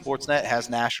AT&T Sportsnet. It has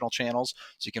national channels.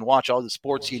 So you can watch all the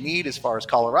sports you need as far as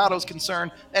Colorado's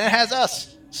concerned. And it has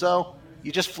us. So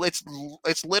you just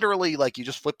it's literally like you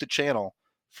just flip the channel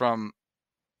from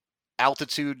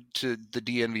altitude to the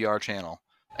DNVR channel,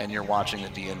 and you're watching the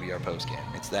DNVR postgame.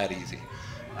 It's that easy.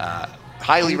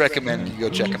 Highly recommend you go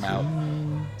check them out.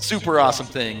 Super awesome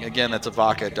thing. Again, that's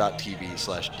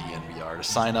avaca.tv/DNVR to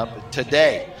sign up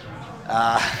today.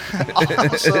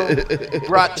 Also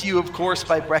brought to you, of course,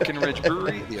 by Breckenridge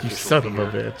Brewery, the You official son of a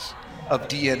beer bitch. of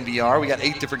DNVR. We got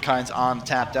 8 different kinds on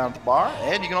tap down at the bar,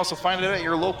 and you can also find it at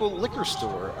your local liquor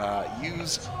store.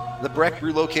 Use the Breck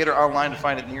Brew Locator online to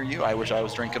find it near you. I wish I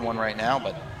was drinking one right now,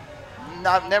 but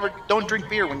don't drink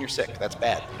beer when you're sick. That's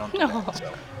bad. You don't do that.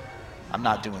 So I'm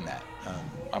not doing that.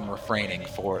 I'm refraining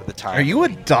for the time. Are you a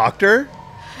doctor?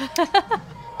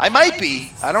 I might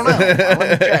be. I don't know. Let me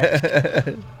check.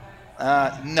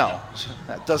 No,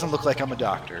 that doesn't look like I'm a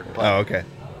doctor. But Oh, okay.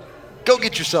 go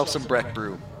get yourself some Breck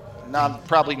Brew.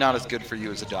 Probably not as good for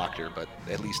you as a doctor, but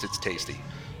at least it's tasty.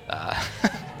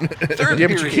 Third Yeah, but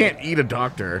you period. can't eat a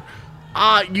doctor.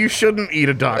 You shouldn't eat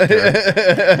a doctor.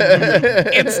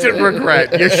 Instant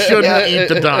regret. You shouldn't eat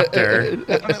the doctor.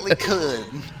 Definitely could.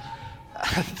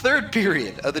 Third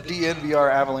period of the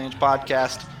DNVR Avalanche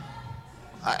podcast.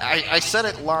 I said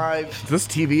it live. Is this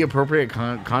TV appropriate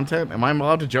content? Am I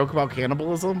allowed to joke about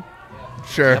cannibalism?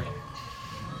 Sure.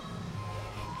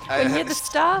 When you're the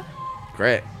star?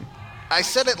 Great. I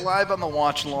said it live on the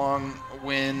watch long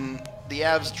when the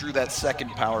Avs drew that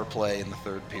second power play in the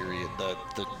third period, the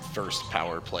first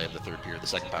power play of the third period, the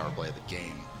second power play of the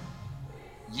game.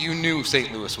 You knew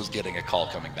St. Louis was getting a call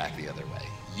coming back the other way.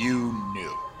 You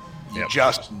knew. You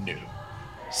just knew.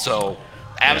 So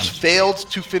Avs failed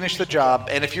to finish the job,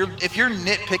 and if you're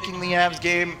nitpicking the Avs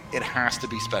game, it has to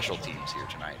be special teams here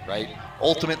tonight, right?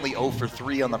 Ultimately 0 for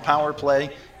 3 on the power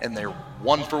play, and they're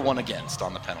 1 for 1 against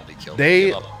on the penalty kill.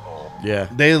 They Yeah.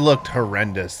 they looked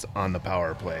horrendous on the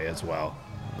power play as well.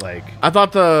 Like, I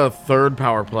thought the third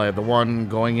power play, the one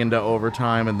going into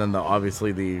overtime, and then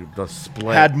obviously the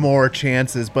split. had more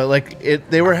chances, but like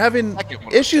they were having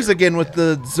issues again with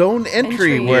the zone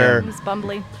entry where It was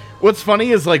bumbly. What's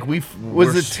funny is like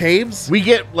was it Taves? We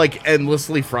get like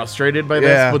endlessly frustrated by this,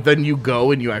 Yeah. but then you go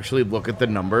and you actually look at the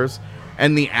numbers,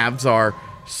 and the Avs are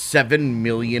 7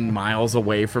 million miles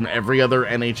away from every other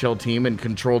NHL team in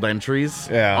controlled entries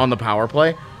on the power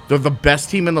play. They're the best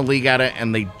team in the league at it,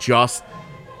 and they just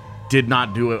did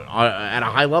not do it at a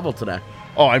high level today.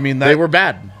 Oh, I mean, they were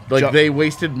bad. Like they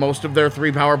wasted most of their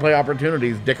 3 power play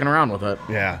opportunities dicking around with it.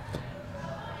 Yeah.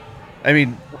 I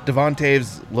mean, Devon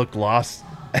Taves looked lost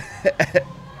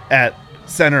at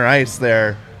center ice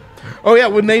there. Oh yeah,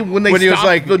 when they he was stopped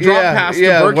like, the drop pass to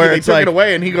Berkey, where they it's took like- it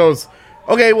away, and he goes,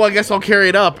 "Okay, well I guess I'll carry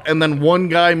it up." And then one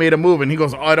guy made a move, and he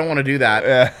goes, "Oh, I don't want to do that."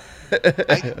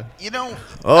 Yeah. You know,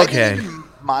 Okay.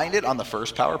 mind it on the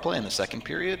first power play in the second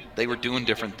period. They were doing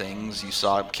different things. You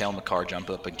saw Cale Makar jump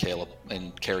up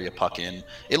and carry a puck in.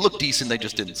 It looked decent. They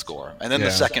just didn't score. And then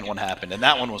the second one happened, and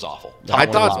that one was awful. I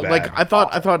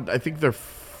think they're.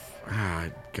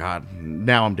 God,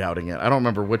 now I'm doubting it. I don't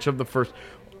remember which of the first.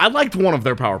 I liked one of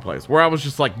their power plays where I was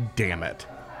just like, damn it.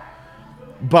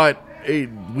 But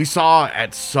we saw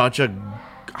at such a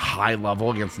high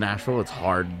level against Nashville, it's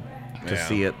hard to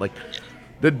see it. Like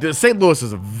the St. Louis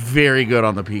is very good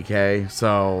on the PK,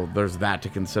 so there's that to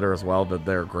consider as well, that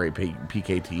they're a great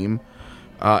PK team.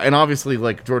 And obviously,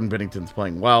 like, Jordan Binnington's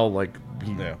playing well, like,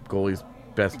 goalie's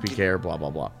best PKer, blah, blah,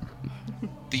 blah.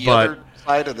 The other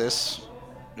side of this,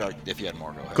 if you had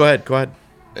more, go ahead. Go ahead.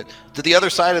 The other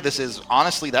side of this is,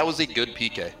 honestly, that was a good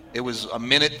PK. It was a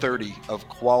minute 30 of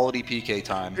quality PK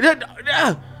time.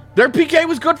 Yeah, their PK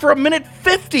was good for a minute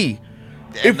 50.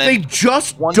 If they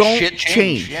just don't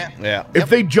change. Yeah. If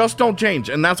they just don't change.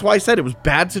 And that's why I said it was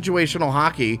bad situational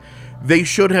hockey. They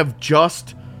should have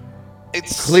just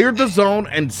cleared the zone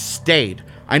and stayed.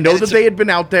 I know that they had been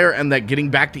out there and that getting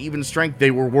back to even strength,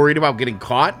 they were worried about getting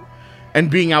caught and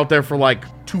being out there for like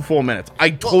 2 full minutes. I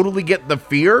totally get the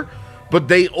fear, but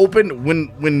they opened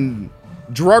when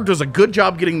Girard does a good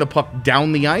job getting the puck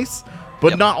down the ice,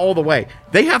 but not all the way.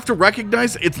 They have to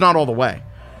recognize it's not all the way.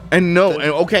 And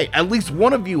okay, at least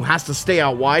one of you has to stay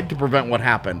out wide to prevent what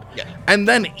happened. Yeah. And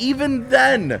then, even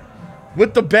then,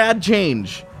 with the bad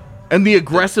change and the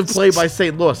aggressive play by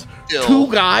St. Louis, two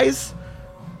guys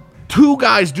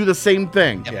do the same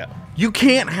thing. Yeah. You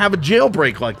can't have a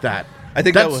jailbreak like that. I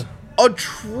think that's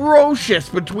atrocious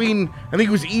between, I think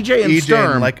it was EJ and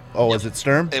Sturm. Was it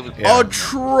Sturm? It was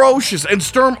atrocious. And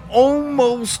Sturm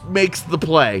almost makes the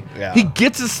play. Yeah. He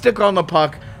gets his stick on the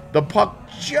puck. The puck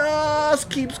just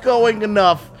keeps going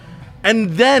enough. And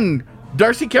then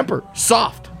Darcy Kemper,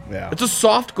 soft. Yeah. It's a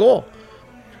soft goal.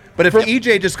 But if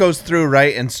EJ just goes through,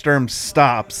 right, and Sturm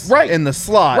stops in the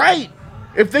slot. Right.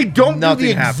 If they don't do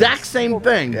the exact happens. Same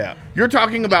thing, you're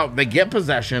talking about they get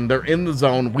possession, they're in the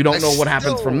zone, we don't know what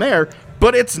happens from there,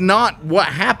 but it's not what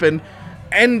happened.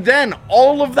 And then,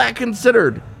 all of that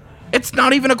considered, it's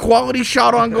not even a quality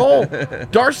shot on goal.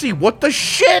 Darcy, what the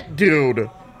shit, dude?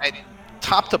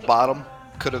 Top to bottom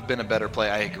could have been a better play,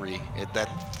 I agree. That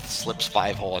slips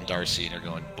 5-hole on Darcy, and you're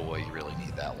going, boy, you really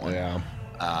need that one. Yeah.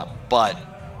 But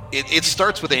it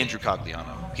starts with Andrew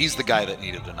Cogliano. He's the guy that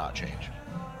needed to not change.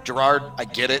 Girard, I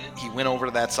get it. He went over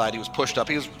to that side. He was pushed up.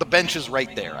 The bench is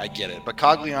right there. I get it. But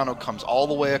Cogliano comes all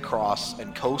the way across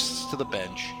and coasts to the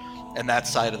bench, and that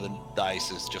side of the ice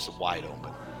is just wide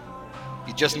open.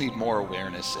 You just need more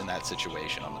awareness in that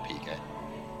situation on the PK.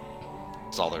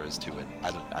 That's all there is to it.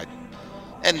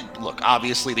 And look,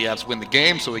 obviously the Avs win the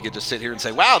game, so we get to sit here and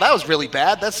say, wow, that was really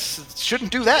bad.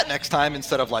 Shouldn't do that next time,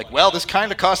 instead of like, well, this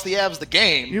kind of cost the Avs the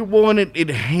game. It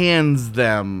hands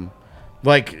them,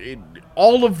 like,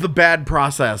 all of the bad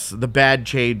process, the bad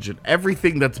change, and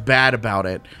everything that's bad about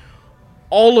it,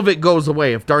 all of it goes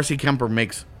away if Darcy Kemper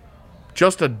makes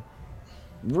just a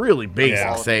really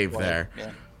basic save there.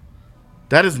 Yeah.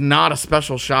 That is not a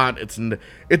special shot. It's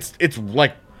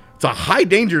a high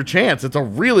danger chance. It's a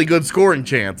really good scoring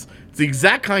chance. It's the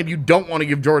exact kind you don't want to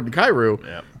give Jordan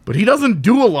Kyrou, but he doesn't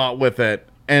do a lot with it,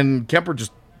 and Kemper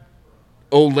just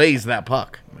olays that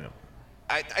puck. Yeah.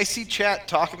 I see chat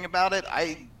talking about it.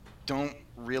 I don't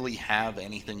really have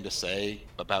anything to say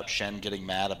about Shen getting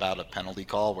mad about a penalty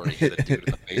call where he hit a dude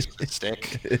in the face with a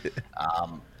stick.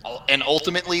 And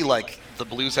ultimately, like, the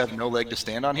Blues have no leg to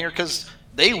stand on here because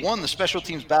they won the special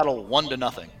teams battle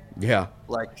 1-0. Yeah.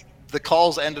 Like, the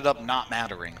calls ended up not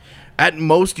mattering. At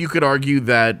most, you could argue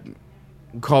that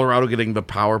Colorado getting the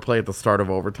power play at the start of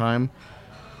overtime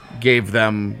gave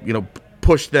them,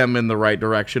 pushed them in the right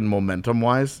direction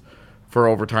momentum-wise for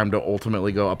overtime to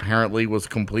ultimately go. Apparently was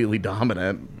completely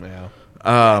dominant.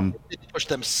 Yeah. It pushed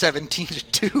them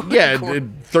 17-2. Yeah,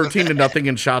 13-0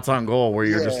 in shots on goal where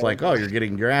you're just like, oh, you're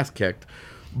getting your ass kicked.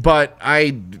 But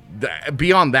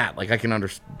beyond that, like,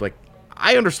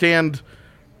 I understand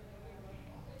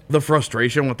the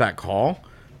frustration with that call,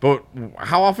 but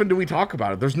how often do we talk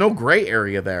about it? There's no gray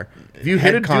area there. If you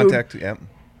hit a contact,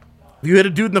 if you hit a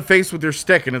dude in the face with your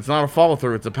stick and it's not a follow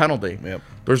through, it's a penalty. Yep.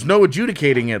 There's no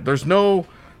adjudicating it. There's no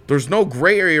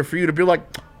gray area for you to be like,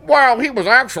 well, he was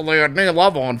actually at knee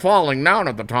level and falling down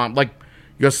at the time. Like,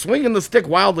 you're swinging the stick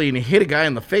wildly and you hit a guy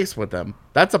in the face with them.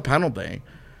 That's a penalty.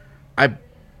 I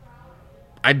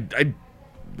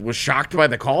was shocked by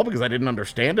the call because I didn't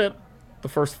understand it the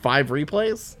first 5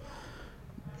 replays.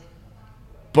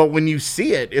 But when you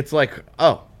see it, it's like,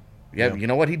 oh, yeah, you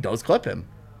know what? He does clip him.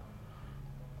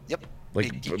 Yep.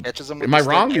 Like, he catches him with am I the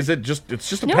wrong? stick. Is it just? It's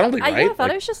just a No, penalty, I right?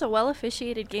 thought it was just a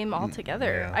well-officiated game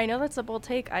altogether. yeah. I know that's a bold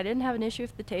take. I didn't have an issue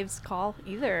with the Taves call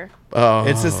either.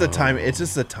 It's just the time. It's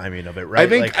just the timing of it,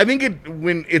 right? I think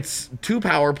when it's 2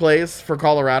 power plays for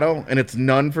Colorado and it's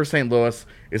none for St. Louis,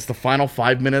 it's the final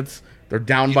 5 minutes. They're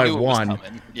down You by knew it was 1.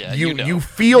 coming. Yeah, you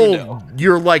feel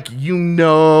you're like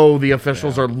the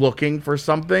officials are looking for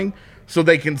something, so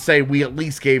they can say we at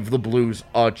least gave the Blues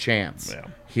a chance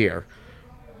here.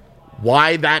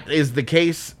 Why that is the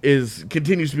case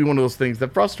continues to be one of those things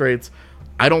that frustrates.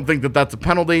 I don't think that that's a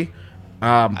penalty.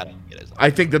 I don't get it. I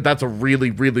think that that's a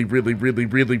really, really, really, really,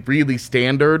 really, really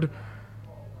standard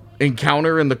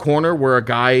encounter in the corner where a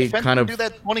guy kind of do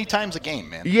that 20 times a game,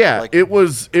 man. Yeah, Like, it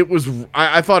was.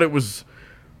 I thought it was.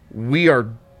 We are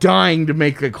dying to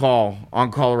make a call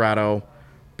on Colorado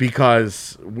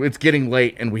because it's getting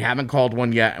late and we haven't called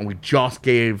one yet, and we just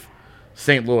gave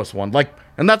St. Louis one.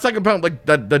 And that's like a penalty, like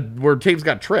that where Taves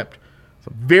got tripped.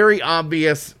 So very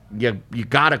obvious. You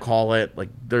got to call it. Like,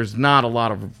 there's not a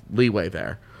lot of leeway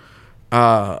there.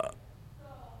 And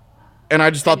I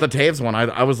just thought the Taves one.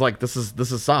 I was like, this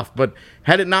is soft. But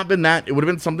had it not been that, it would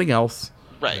have been something else.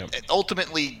 right. And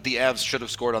ultimately, the Avs should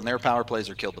have scored on their power plays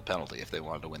or killed the penalty if they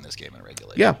wanted to win this game in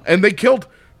regulation. Yeah, and they killed.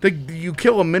 You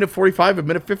kill a minute 45, a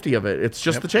minute 50 of it. It's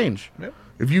just the change. Yep.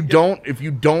 If you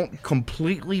don't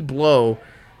completely blow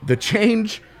the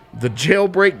change, the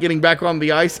jailbreak, getting back on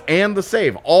the ice, and the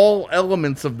save, all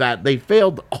elements of that, they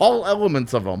failed all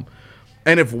elements of them.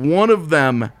 And if one of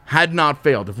them had not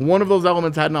failed, if one of those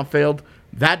elements had not failed,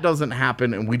 that doesn't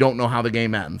happen, and we don't know how the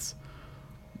game ends.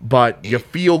 But you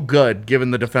feel good, given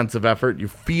the defensive effort. You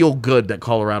feel good that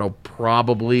Colorado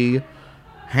probably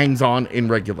hangs on in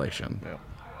regulation. Yeah.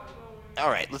 All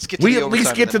right, let's get to We the at least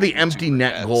overtime get to and the then empty Avs.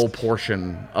 net goal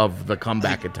portion of the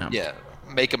comeback attempt. Yeah,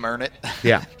 make them earn it.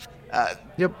 Yeah.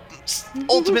 Yep.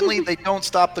 Ultimately, they don't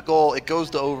stop the goal. It goes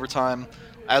to overtime.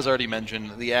 As already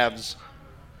mentioned, the Avs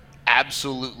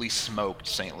absolutely smoked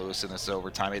St. Louis in this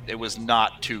overtime. It was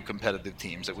not 2 competitive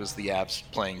teams. It was the Avs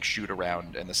playing shoot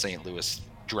around and the St. Louis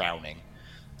drowning.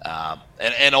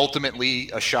 And ultimately,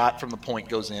 a shot from the point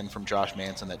goes in from Josh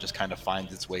Manson that just kind of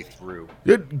finds its way through.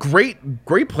 Great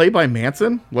play by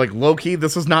Manson. Like, low-key,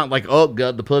 this is not like, oh,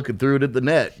 got the puck and threw it at the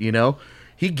net, you know?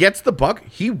 He gets the puck.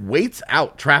 He waits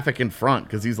out traffic in front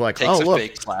because he's like, Takes oh, a look,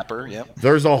 fake slapper, yep.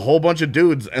 there's a whole bunch of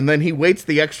dudes. And then he waits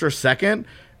the extra second,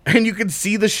 and you can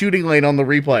see the shooting lane on the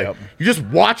replay. Yep. You just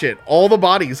watch it. All the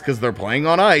bodies, because they're playing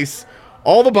on ice,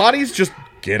 all the bodies just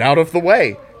get out of the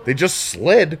way. They just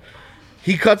slid.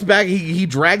 He cuts back. He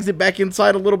drags it back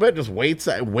inside a little bit, just waits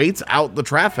out the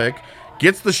traffic,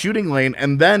 gets the shooting lane,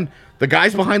 and then the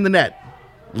guys behind the net,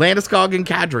 Landeskog and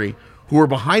Kadri, who were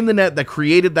behind the net that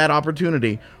created that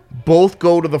opportunity, both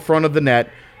go to the front of the net,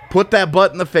 put that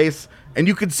butt in the face, and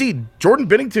you can see Jordan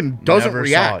Binnington doesn't Never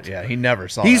react. Saw it. Yeah, he never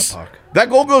saw that puck. That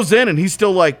goal goes in, and he's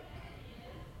still like,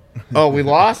 oh, we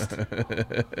lost?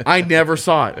 I never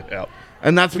saw it. Yep.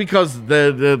 And that's because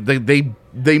they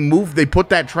moved, they put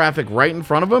that traffic right in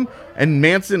front of him, and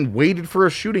Manson waited for a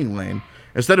shooting lane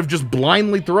instead of just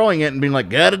blindly throwing it and being like,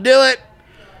 gotta do it.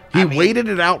 He waited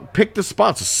it out, picked the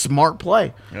spots. A smart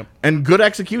play. Yep. And good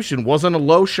execution. Wasn't a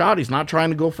low shot. He's not trying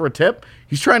to go for a tip.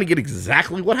 He's trying to get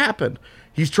exactly what happened.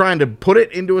 He's trying to put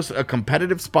it into a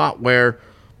competitive spot where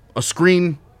a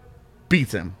screen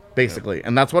beats him, basically. Yep.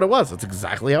 And that's what it was. That's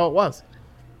exactly how it was.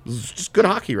 It was just good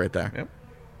hockey right there. Yep.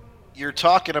 You're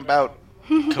talking about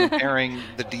comparing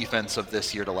the defense of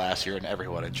this year to last year, and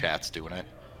everyone in chat's doing it.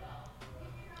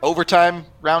 Overtime,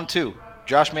 round 2.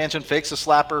 Josh Manson fakes a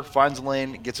slapper, finds a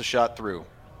lane, gets a shot through.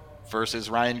 Versus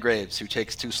Ryan Graves, who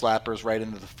takes 2 slappers right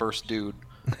into the first dude.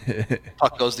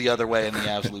 Puck goes the other way, and the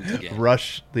Avs lose the game.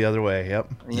 Rush the other way.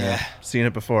 Yep. Yeah. Seen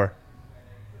it before.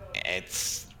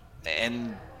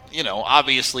 And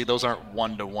obviously those aren't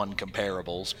 1-to-1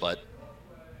 comparables, but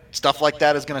stuff like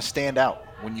that is going to stand out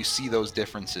when you see those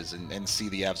differences and see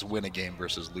the Avs win a game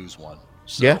versus lose one.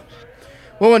 So, yeah.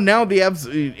 Well, and now the Avs,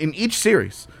 in each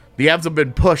series, the Avs have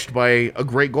been pushed by a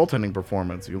great goaltending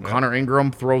performance. Connor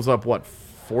Ingram throws up,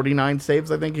 49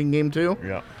 saves, I think, in game 2?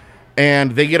 Yeah.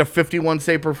 And they get a 51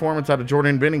 save performance out of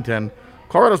Jordan Binnington.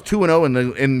 Colorado's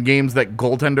 2-0 in games that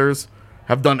goaltenders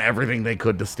have done everything they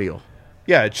could to steal.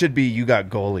 Yeah, it should be you got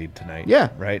goalied tonight. Yeah.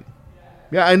 Right?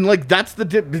 Yeah, and that's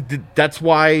that's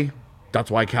why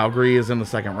Calgary is in the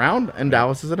second round and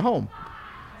Dallas is at home.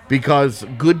 Because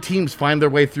good teams find their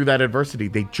way through that adversity.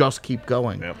 They just keep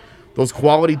going. Yep. Those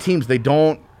quality teams, they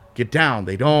don't get down.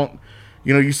 They don't,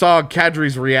 you saw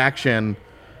Kadri's reaction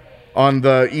on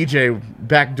the EJ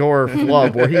backdoor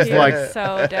flub where he's like,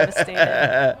 so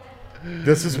devastated.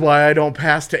 This is why I don't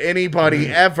pass to anybody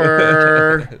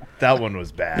ever. That one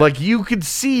was bad. Like, you could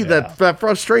see that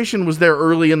frustration was there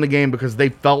early in the game because they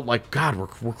felt like, God,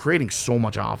 we're creating so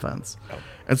much offense.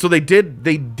 And so they did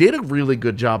a really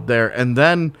good job there. And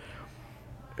then,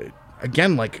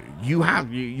 again, like,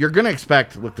 you're going to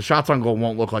expect, look, the shots on goal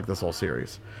won't look like this whole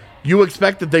series. You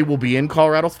expect that they will be in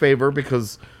Colorado's favor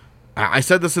because, I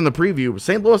said this in the preview,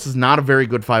 St. Louis is not a very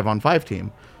good 5-on-5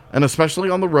 team. And especially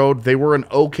on the road, they were an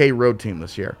okay road team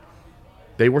this year.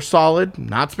 They were solid,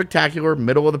 not spectacular,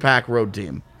 middle-of-the-pack road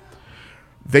team.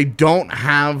 They don't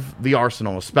have the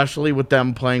arsenal, especially with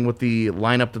them playing with the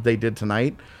lineup that they did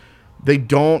tonight. They're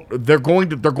going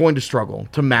to struggle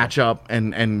to match up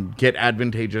and get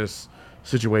advantageous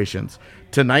situations.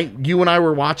 Tonight, you and I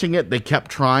were watching it. They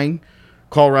kept trying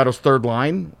Colorado's third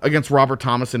line against Robert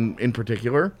Thomas in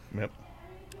particular. Yep.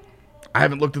 I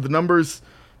haven't looked at the numbers,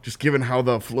 just given how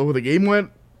the flow of the game went.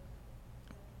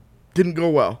 Didn't go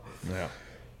well. Yeah.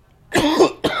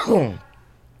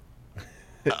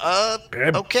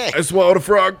 Okay. I swallowed a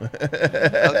frog. Oh,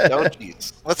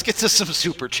 jeez. Let's get to some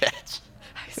super chats.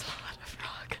 I swallowed a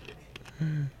frog.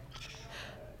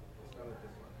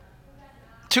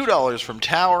 $2 from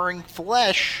Towering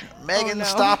Flesh. Megan, no.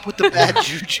 stop with the bad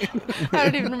juju. I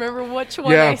don't even remember which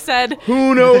one I said.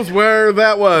 Who knows where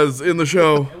that was in the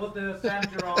show? It was the Sam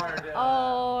Gerard.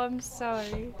 Oh, I'm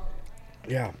sorry.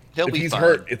 Yeah. He'll if be he's fine.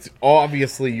 hurt, it's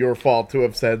obviously your fault to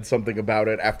have said something about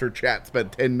it after chat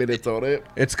spent 10 minutes on it.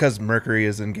 It's because Mercury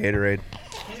is in Gatorade.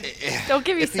 Don't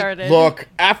get me started. Look,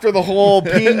 after the whole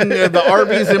peeing the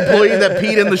Arby's employee that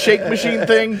peed in the shake machine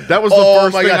thing, that was the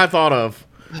first thing I thought of.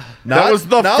 That was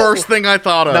the first thing I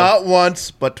thought of. Not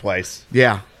once, but twice.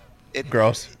 Yeah.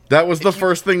 Gross. That was the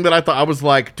first thing that I thought. I was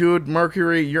like, dude,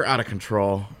 Mercury, you're out of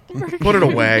control. Put it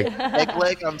away. Egg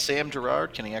leg on Sam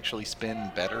Gerard. Can he actually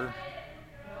spin better?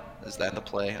 Is that the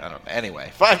play? I don't know.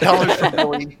 Anyway, $5 from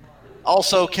Billy.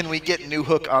 Also, can we get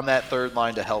Newhook on that third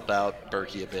line to help out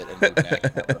Berkey a bit and move Knack to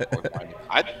the fourth line?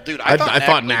 I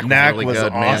thought Knack Knack was was really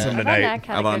good, awesome man. tonight.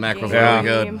 I thought Knack was game. really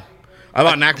good. I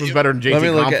thought Knack was better than Let me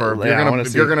JT look at- Compher. yeah,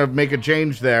 If you're gonna make a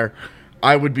change there,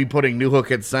 I would be putting Newhook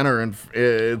at center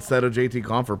instead of JT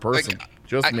Compher.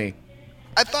 Just me.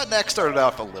 I thought Knack started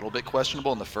off a little bit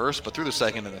questionable in the first, but through the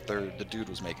second and the third, the dude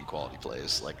was making quality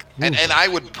plays. And I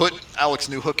would put Alex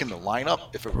Newhook in the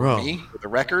lineup if it were me for the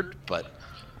record, but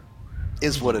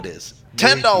is what it is.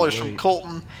 $10 from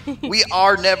Colton. We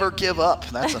are never give up.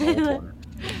 That's an old one.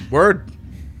 Word.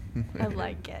 I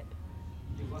like it.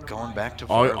 Going back to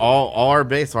All our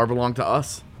base are belong to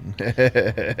us.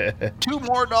 $2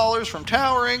 more from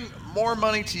Towering. More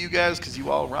money to you guys because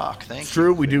you all rock. Thank It's you.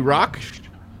 true. We do rock.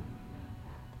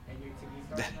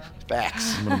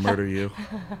 Facts. I'm gonna murder you.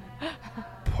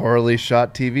 Poorly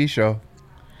shot TV show.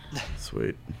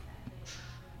 Sweet.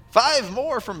 5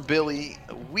 more from Billy.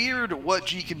 Weird what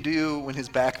G can do when his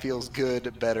back feels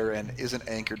good, better, and isn't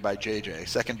anchored by JJ.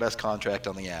 Second best contract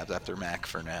on the Avs after Mac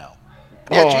for now.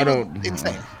 Yeah, I G, don't.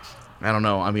 insane. I don't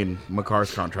know. I mean,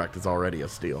 McCarr's contract is already a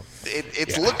steal.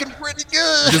 It's looking pretty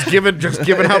good. Just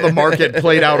given how the market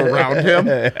played out around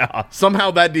him,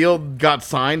 somehow that deal got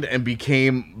signed and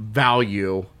became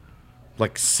value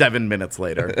like 7 minutes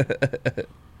later.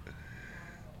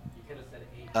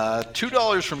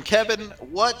 $2 from Kevin.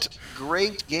 What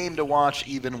great game to watch,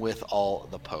 even with all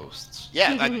the posts.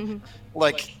 Yeah,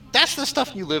 that's the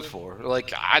stuff you live for.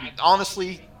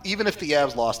 Honestly, even if the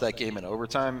Avs lost that game in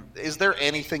overtime, is there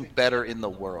anything better in the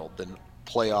world than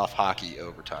playoff hockey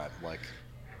overtime?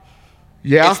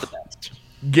 Yeah. It's the best.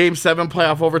 Game 7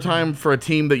 playoff overtime for a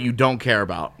team that you don't care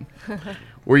about,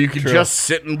 where you can just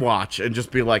sit and watch and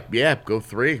just be like, yeah, go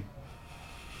 3.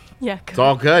 Yeah, It's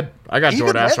all good. I got Even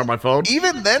DoorDash then- on my phone.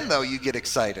 Even then, though, you get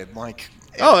excited.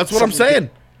 Oh, that's what I'm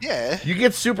saying. Yeah. You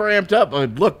get super amped up.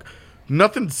 Look,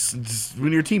 nothing's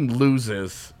when your team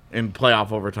loses in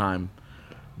playoff overtime.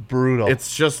 Brutal.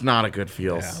 It's just not a good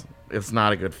feels. Yeah. It's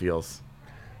not a good feels.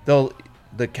 Though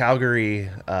the Calgary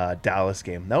Dallas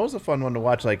game, that was a fun one to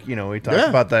watch. We talked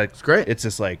about that. It's great. It's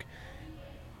just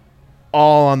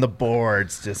all on the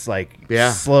boards, just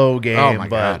slow game. Oh my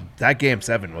but God. that game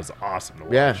 7 was awesome to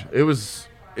watch. Yeah, it was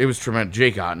tremendous.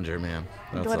 Jake Ottinger, man.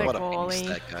 That's What a What a goalie. beast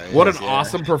that guy What is, an yeah.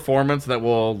 awesome performance that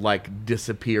will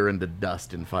disappear into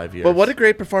dust in 5 years. But what a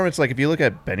great performance! If you look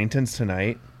at Bennington's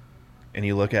tonight, and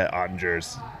you look at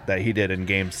Ottinger's that he did in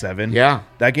Game 7,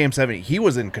 that Game 7, he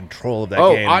was in control of that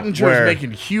game. Ottinger's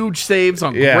making huge saves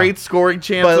on great scoring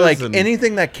chances. But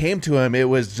anything that came to him, it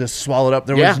was just swallowed up.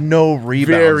 There was no rebounds.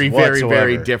 Very, whatsoever.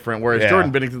 very different. Whereas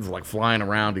Jordan Bennington's flying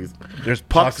around. There's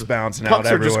pucks bouncing out Pucks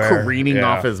are everywhere. just careening Yeah.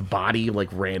 off his body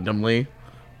randomly.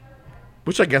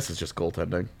 Which I guess is just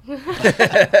goaltending.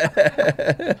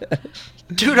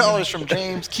 $2 from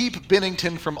James. Keep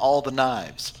Binnington from all the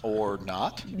knives. Or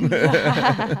not.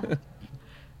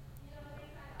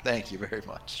 Thank you very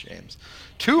much, James.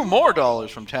 $2 more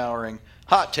from Towering.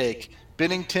 Hot take.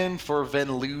 Binnington for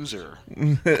Van Loser.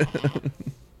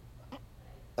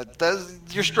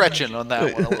 You're stretching on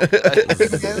that one a little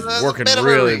bit. Working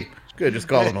really good. Just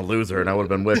call him a loser, and I would have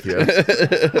been with you.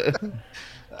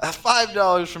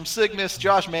 $5 from Cygnus.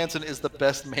 Josh Manson is the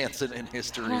best Manson in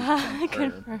history.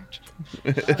 Confirmed.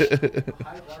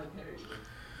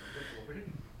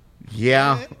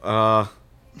 Yeah. I'm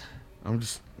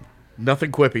just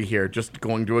nothing quippy here. Just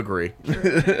going to agree.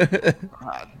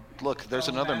 Look, there's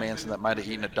another Manson that might have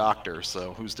eaten a doctor,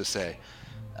 so who's to say?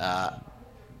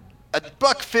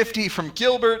 $1.50 from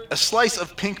Gilbert. A slice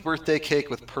of pink birthday cake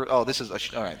with all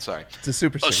right. Sorry. It's a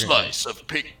super. A slice of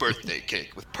pink birthday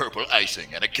cake with purple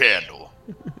icing and a candle.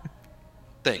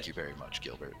 Thank you very much,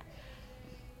 Gilbert.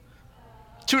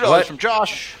 $2 from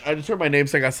Josh. I just heard my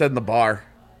namesake I said in the bar.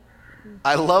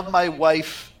 I love my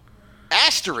wife.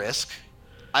 Asterisk.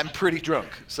 I'm pretty drunk.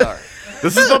 Sorry.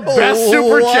 This is the best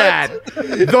super chat.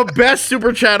 The best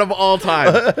super chat of all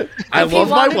time. I love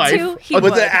my wife. With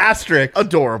an asterisk.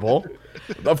 Adorable.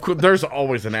 Of course, there's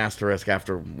always an asterisk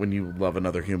after when you love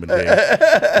another human being.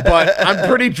 But I'm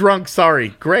pretty drunk.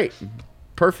 Sorry. Great.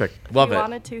 Perfect. Love If it. he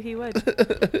wanted to, he would.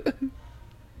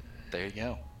 There you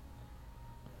go.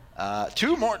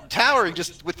 2 more. Towering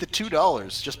just with the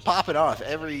 $2. Just pop it off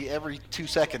every 2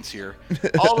 seconds here.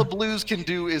 All the Blues can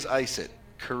do is ice it.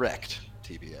 Correct,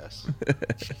 TBS.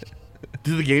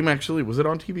 Did the game actually, was it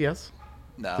on TBS?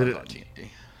 No, Did it's it- on TNT.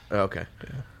 Oh, okay.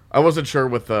 Yeah. I wasn't sure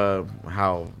with how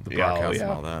the broadcast yeah.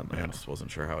 and all that. I just wasn't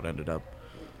sure how it ended up.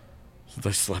 Since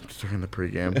I slept during the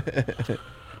pregame.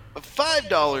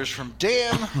 $5 from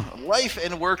Dan. Life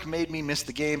and work made me miss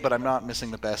the game, but I'm not missing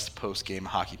the best post-game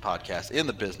hockey podcast in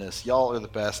the business. Y'all are the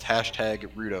best. Hashtag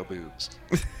Rudo Boobs.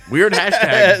 Weird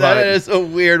hashtag, but That is a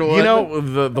weird one. you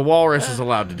know, the walrus is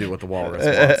allowed to do what the walrus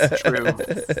wants.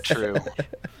 True.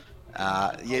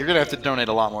 Yeah, you're going to have to donate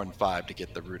a lot more than $5 to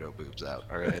get the Rudo Boobs out.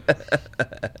 All right.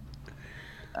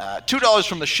 $2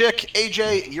 from the Schick.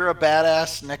 AJ, you're a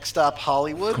badass. Next stop,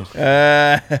 Hollywood.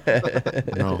 No.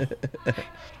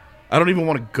 I don't even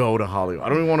want to go to Hollywood. I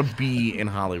don't even want to be in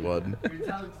Hollywood. Your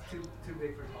talent's too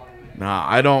big for Hollywood. Nah,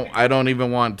 I don't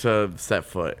even want to set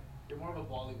foot. You're more of a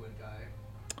Bollywood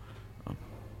guy.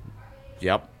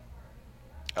 Yep.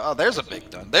 Oh, there's a big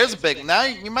done. Now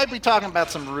you might be talking about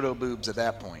some Rudo Boobs at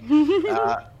that point.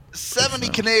 70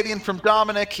 Canadian from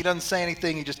Dominic. He doesn't say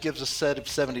anything. He just gives a set of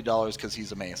 $70 because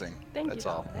he's amazing. That's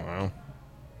all. Dominic. Wow.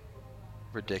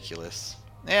 Ridiculous.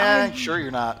 Yeah, sure you're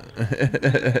not.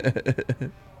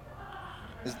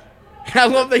 I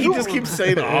love that he just keeps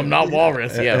saying, "Oh, I'm not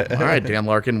walrus." Yeah. All right, Dan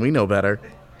Larkin, we know better.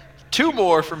 2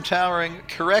 more from Towering.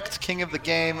 Correct king of the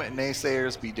game.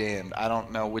 Naysayers be damned. I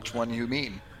don't know which one you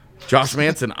mean. Josh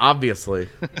Manson, obviously.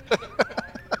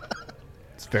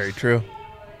 It's very true.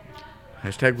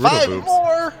 Hashtag Rudo 5 Boobs.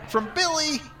 more from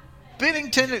Billy.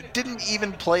 Binnington didn't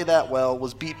even play that well,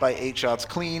 was beat by 8 shots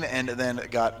clean, and then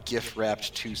got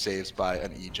gift-wrapped 2 saves by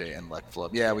an EJ and Leckflub.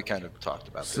 Yeah, we kind of talked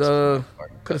about this. So,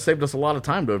 could have saved us a lot of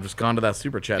time to have just gone to that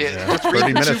super chat Yeah, let's read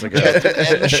 30 the minutes super ago. chat to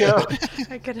end the show.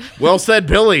 I could. Well said,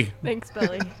 Billy. Thanks,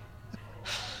 Billy.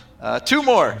 2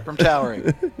 more from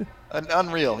Towering.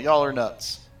 Unreal. Y'all are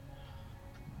nuts.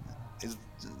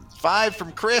 5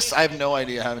 from Chris. I have no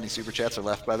idea how many super chats are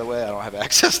left, by the way. I don't have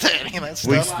access to any of that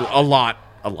stuff. A lot.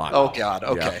 Oh, God.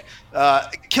 Okay.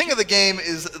 King of the game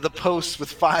is the post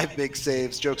with 5 big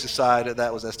saves. Jokes aside,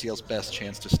 that was STL's best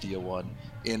chance to steal one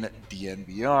in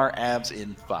DNVR. Avs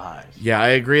in 5. Yeah, I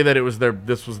agree that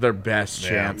this was their best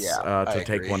chance I to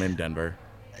take agree. one in Denver.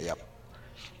 Yep.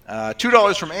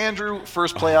 $2 from Andrew.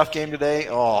 First playoff game today.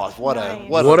 Oh, what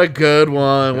a good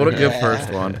one. What a good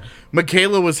first one.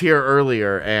 Michaela was here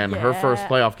earlier, and her first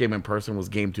playoff game in person was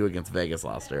Game 2 against Vegas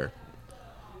last year.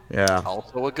 Yeah.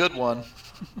 Also a good one.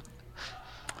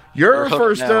 Your We're hooked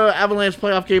first now. Avalanche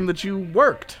playoff game that you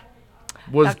worked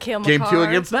was Cale Game 2 Makar.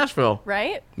 against Nashville.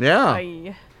 Right? Yeah.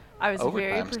 I was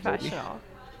very Overtime's professional.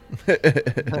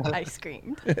 I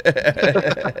screamed.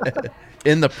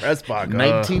 In the press box.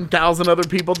 19,000 other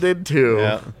people did too.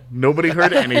 Yeah. Nobody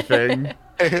heard anything.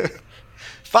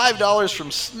 $5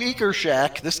 from Sneaker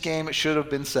Shack. This game should have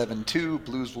been 7-2.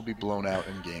 Blues will be blown out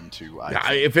in Game 2. I think.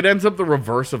 If it ends up the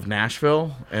reverse of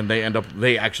Nashville and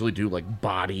they actually do like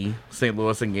body St.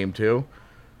 Louis in Game 2,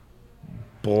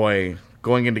 boy,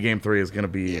 going into Game 3 is going to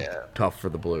be tough for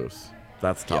the Blues.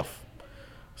 That's tough.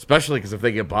 Especially because if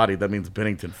they get bodied, that means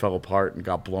Bennington fell apart and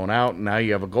got blown out, and now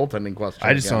you have a goaltending question.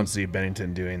 I just again. don't see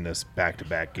Bennington doing this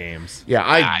back-to-back games. Yeah,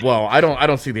 I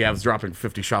don't see the Avs dropping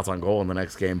 50 shots on goal in the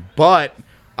next game, but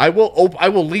I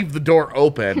will leave the door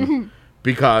open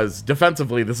because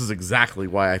defensively, this is exactly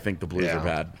why I think the Blues are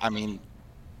bad. I mean,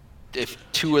 if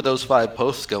 2 of those 5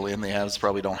 posts go in, the Avs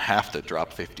probably don't have to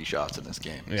drop 50 shots in this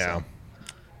game. Yeah.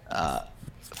 So.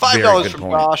 $5 from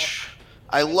Josh.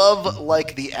 I love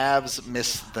like the Avs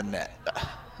miss the net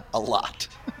a lot.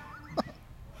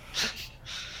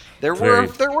 There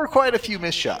were quite a few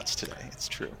missed shots today. It's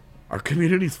true. Our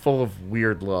community's full of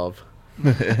weird love.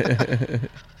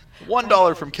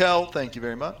 $1 from Kel. Thank you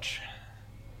very much.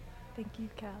 Thank you,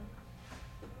 Cal.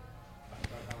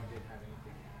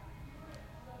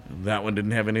 That one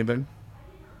didn't have anything.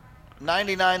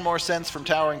 99 more cents from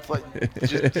Towering Flight.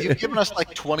 You've given us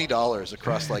like $20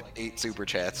 across like 8 super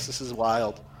chats. This is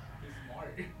wild.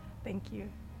 Thank you,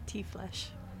 T-Flesh.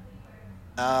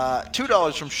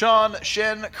 $2 from Sean.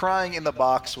 Shen crying in the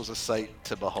box was a sight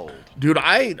to behold. Dude,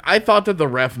 I thought that the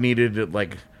ref needed,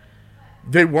 like,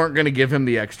 they weren't going to give him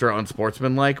the extra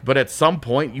unsportsmanlike, but at some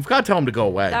point, you've got to tell him to go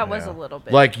away. That was a little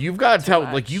bit. Like, you've got to tell,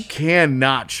 much. like, you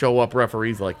cannot show up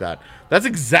referees like that. That's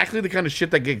exactly the kind of shit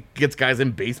that gets guys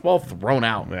in baseball thrown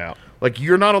out. Yeah. Like,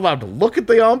 you're not allowed to look at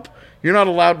the ump. You're not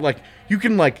allowed, like, you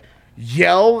can, like,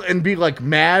 yell and be, like,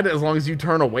 mad as long as you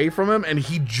turn away from him, and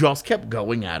he just kept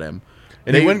going at him.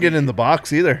 And he wouldn't get in the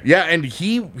box either. Yeah, and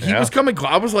he was coming.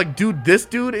 I was like, dude, this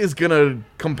dude is going to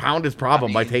compound his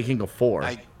problem by taking a 4.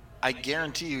 I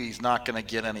guarantee you he's not going to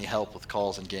get any help with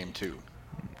calls in game 2.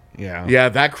 Yeah. Yeah,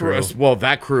 that crew. Well,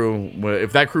 that crew.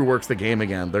 If that crew works the game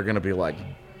again, they're going to be like.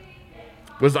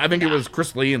 I think it was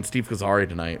Chris Lee and Steve Kazari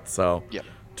tonight. So yep.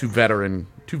 two veteran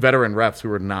refs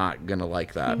who are not going to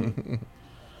like that.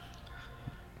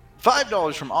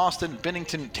 $5 from Austin.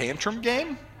 Bennington tantrum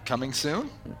game coming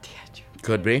soon.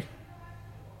 Could be.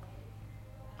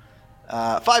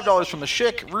 $5 from the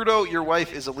Schick. Rudo, your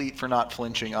wife is elite for not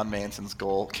flinching on Manson's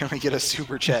goal. Can we get a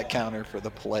super chat counter for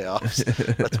the playoffs?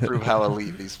 Let's prove how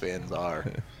elite these fans are.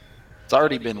 It's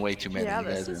already been way too many. You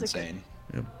guys are insane.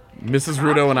 Yep. Mrs.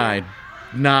 Rudo and I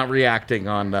not reacting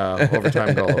on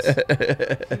overtime goals.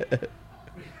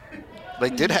 They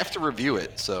did have to review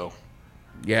it, so.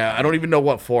 Yeah, I don't even know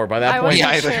what for. By that point,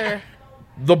 sure.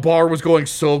 The bar was going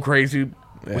so crazy.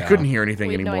 Yeah. We couldn't hear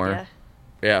anything anymore. No idea.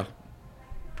 Yeah.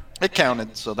 It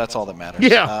counted, so that's all that matters.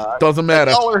 Yeah, doesn't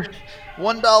matter.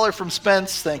 $1 from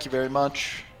Spence. Thank you very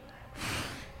much.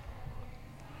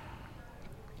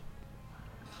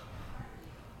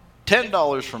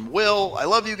 $10 from Will. I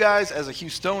love you guys. As a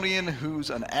Houstonian who's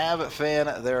an Av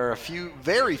fan, there are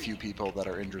very few people that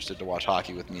are interested to watch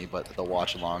hockey with me, but the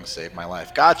watch along saved my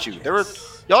life. Got you.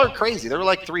 Y'all are crazy. There were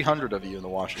like 300 of you in the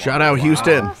watch along. Shout out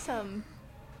Houston. Awesome.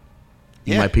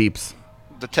 Yeah. My peeps.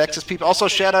 The Texas people. Also,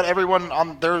 shout out everyone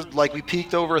on there's like we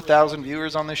peaked over 1,000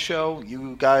 viewers on this show.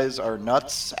 You guys are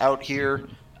nuts out here.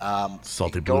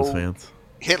 Salty Blues fans.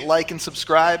 Hit like and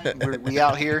subscribe. We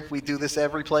out here. We do this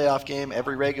every playoff game,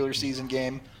 every regular season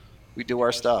game. We do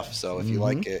our stuff. So if you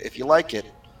like it,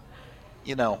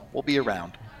 you know, we'll be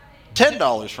around.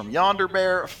 $10 from Yonder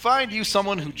Bear. Find you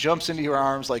someone who jumps into your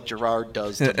arms like Gerard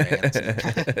does to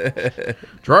Manson.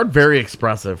 Gerard, very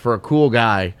expressive for a cool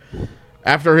guy.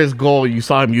 After his goal, you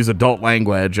saw him use adult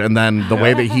language, and then the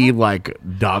way that he like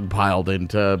dogpiled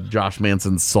into Josh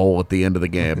Manson's soul at the end of the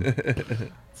game.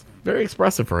 It's very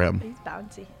expressive for him. He's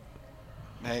bouncy.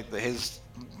 Hey,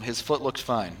 his foot looks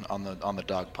fine on the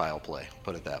dog pile play.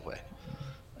 Put it that way.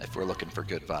 If we're looking for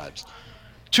good vibes.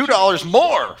 $2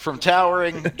 more from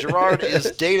Towering. Gerard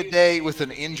is day-to-day with an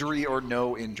injury or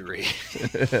no injury.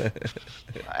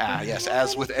 Yes,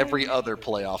 as with every other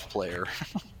playoff player.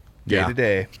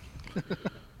 Day-to-day.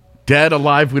 Dead,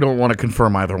 alive, we don't want to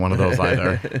confirm either one of those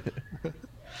either.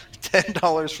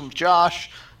 $10 from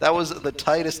Josh. That was the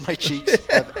tightest my cheeks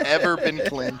have ever been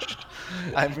clenched.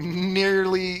 I've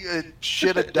nearly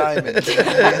shit a diamond.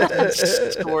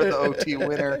 Scored the OT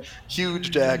winner.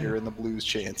 Huge dagger in the Blues'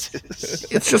 chances.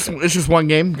 It's just one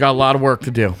game. Got a lot of work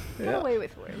to do. No way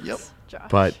with words. Yep. Josh.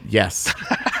 But yes,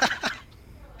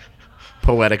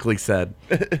 poetically said.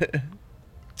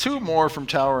 2 more from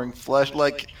Towering Flesh.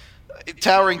 Like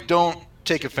Towering, don't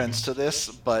take offense to this,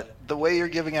 but the way you're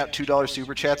giving out $2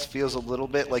 super chats feels a little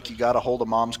bit like you got to hold a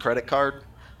mom's credit card.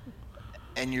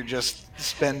 And you're just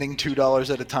spending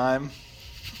 $2 at a time.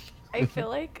 I feel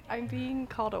like I'm being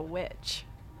called a witch.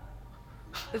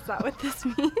 Is that what this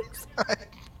means?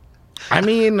 I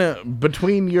mean,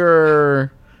 between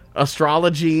your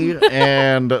astrology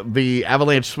and the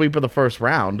Avalanche sweep of the first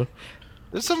round.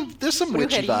 There's some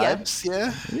witchy Brujeria. vibes,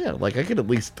 yeah. Yeah, like I can at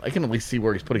least see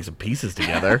where he's putting some pieces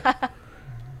together.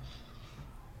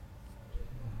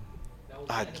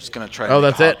 I'm just gonna try. Oh, to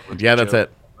make that's it. a Hogwarts Yeah, that's joke,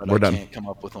 it. but We're I done. Can't come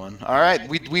up with one. All right,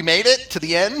 we made it to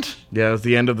the end. Yeah, it was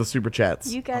the end of the super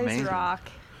chats. You guys Amazing. rock.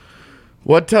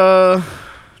 What do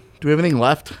we have anything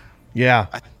left? Yeah.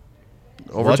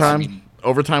 Overtime.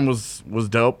 Overtime was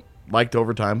dope. Liked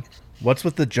overtime. What's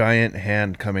with the giant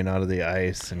hand coming out of the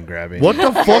ice and grabbing? What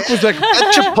the fuck was that?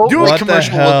 That Chipotle Dude, what the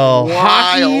commercial hell? was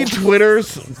Hockey wild.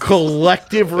 Twitter's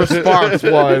collective response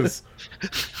was.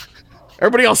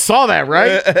 Everybody else saw that,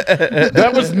 right?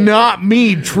 That was not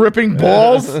me tripping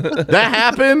balls. That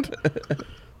happened.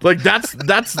 Like that's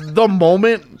the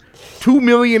moment 2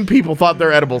 million people thought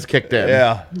their edibles kicked in.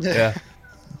 Yeah.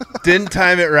 Didn't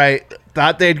time it right.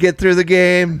 Thought they'd get through the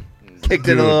game. Kicked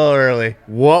it a little early.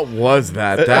 What was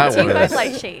that? That Team by was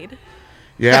Lightshade.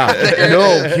 yeah.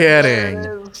 No kidding.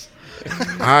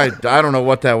 I don't know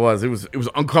what that was. It was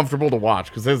uncomfortable to watch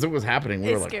because as it was happening, we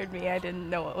It were like, scared me. I didn't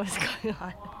know what was going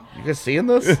on. "You guys seeing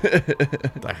this?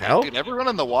 The hell?" Dude, everyone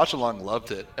in the watch along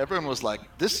loved it. Everyone was like,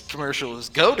 "This commercial is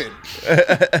goated."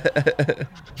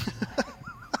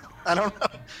 I don't know.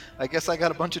 I guess I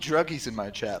got a bunch of druggies in my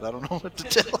chat. I don't know what to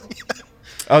tell you.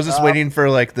 I was just waiting for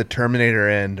like the Terminator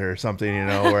end or something,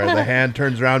 where the hand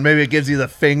turns around. Maybe it gives you the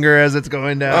finger as it's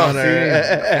going down.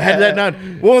 Had that not.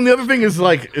 Well, and the other thing is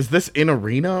like, is this in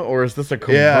arena or is this a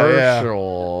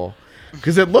commercial?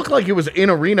 Because it looked like it was in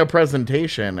arena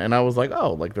presentation, and I was like,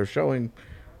 oh, like they're showing.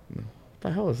 What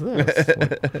the hell is this?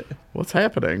 Like, what's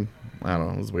happening? I don't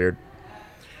know. It was weird.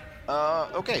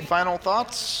 Okay, final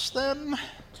thoughts then.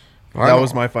 That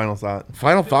was my final thought.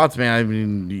 Final thoughts, man. I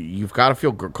mean, you've got to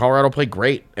feel Colorado played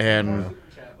great, and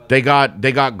they got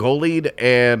goalied,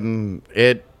 and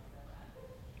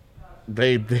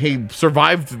they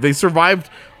survived. They survived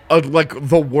like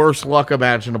the worst luck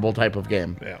imaginable type of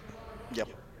game. Yeah. Yep.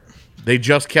 They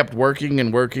just kept working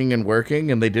and working and working,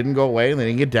 and they didn't go away, and they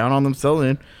didn't get down on themselves.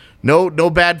 And no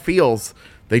bad feels.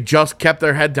 They just kept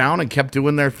their head down and kept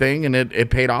doing their thing, and it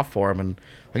paid off for them. And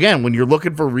again, when you're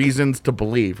looking for reasons to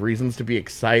believe, reasons to be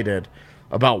excited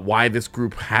about why this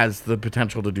group has the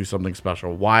potential to do something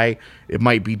special, why it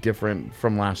might be different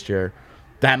from last year,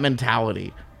 that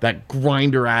mentality, that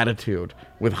grinder attitude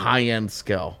with high-end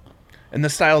skill. And the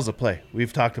styles of play.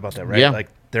 We've talked about that, right? Yeah. Like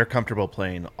they're comfortable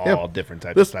playing all Yeah. different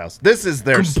types This- of styles. This is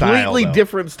their style. Completely though.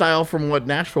 different style from what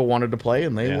Nashville wanted to play,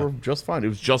 and they Yeah. were just fine. It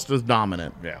was just as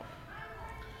dominant. Yeah.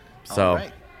 So All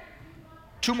right.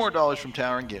 $2 more from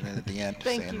Tower getting in at the end.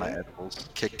 Thank saying you. my edibles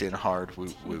kicked in hard.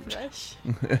 Woot woot. Fresh.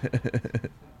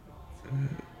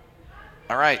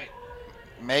 All right.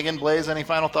 Megan, Blaze, any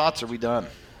final thoughts? Are we done?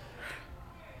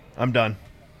 I'm done.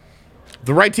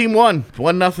 the right team won.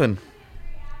 1-0.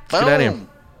 Get outta here. Boom.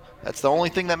 That's the only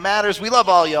thing that matters. We love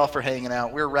all y'all for hanging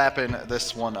out. We're wrapping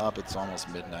this one up. It's almost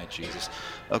midnight. Jesus.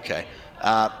 Okay.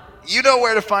 You know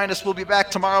where to find us. We'll be back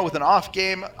tomorrow with an off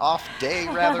day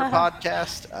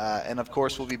podcast. And of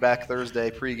course, we'll be back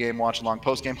Thursday, pregame, watch along,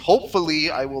 postgame.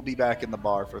 Hopefully, I will be back in the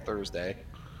bar for Thursday.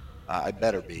 I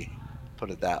better be,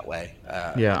 put it that way.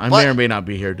 Yeah, I but- may or may not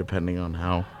be here depending on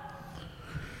how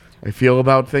I feel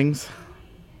about things.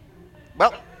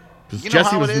 Well, 'Cause you know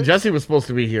how it is. Jesse was supposed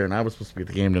to be here, and I was supposed to be at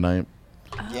the game tonight.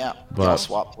 Yeah, But- y'all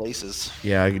swap places.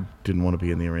 Yeah, I didn't want to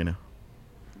be in the arena.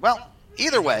 Well,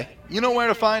 either way, you know where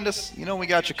to find us. You know we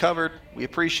got you covered. We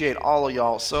appreciate all of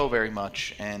y'all so very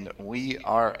much, and we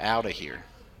are out of here.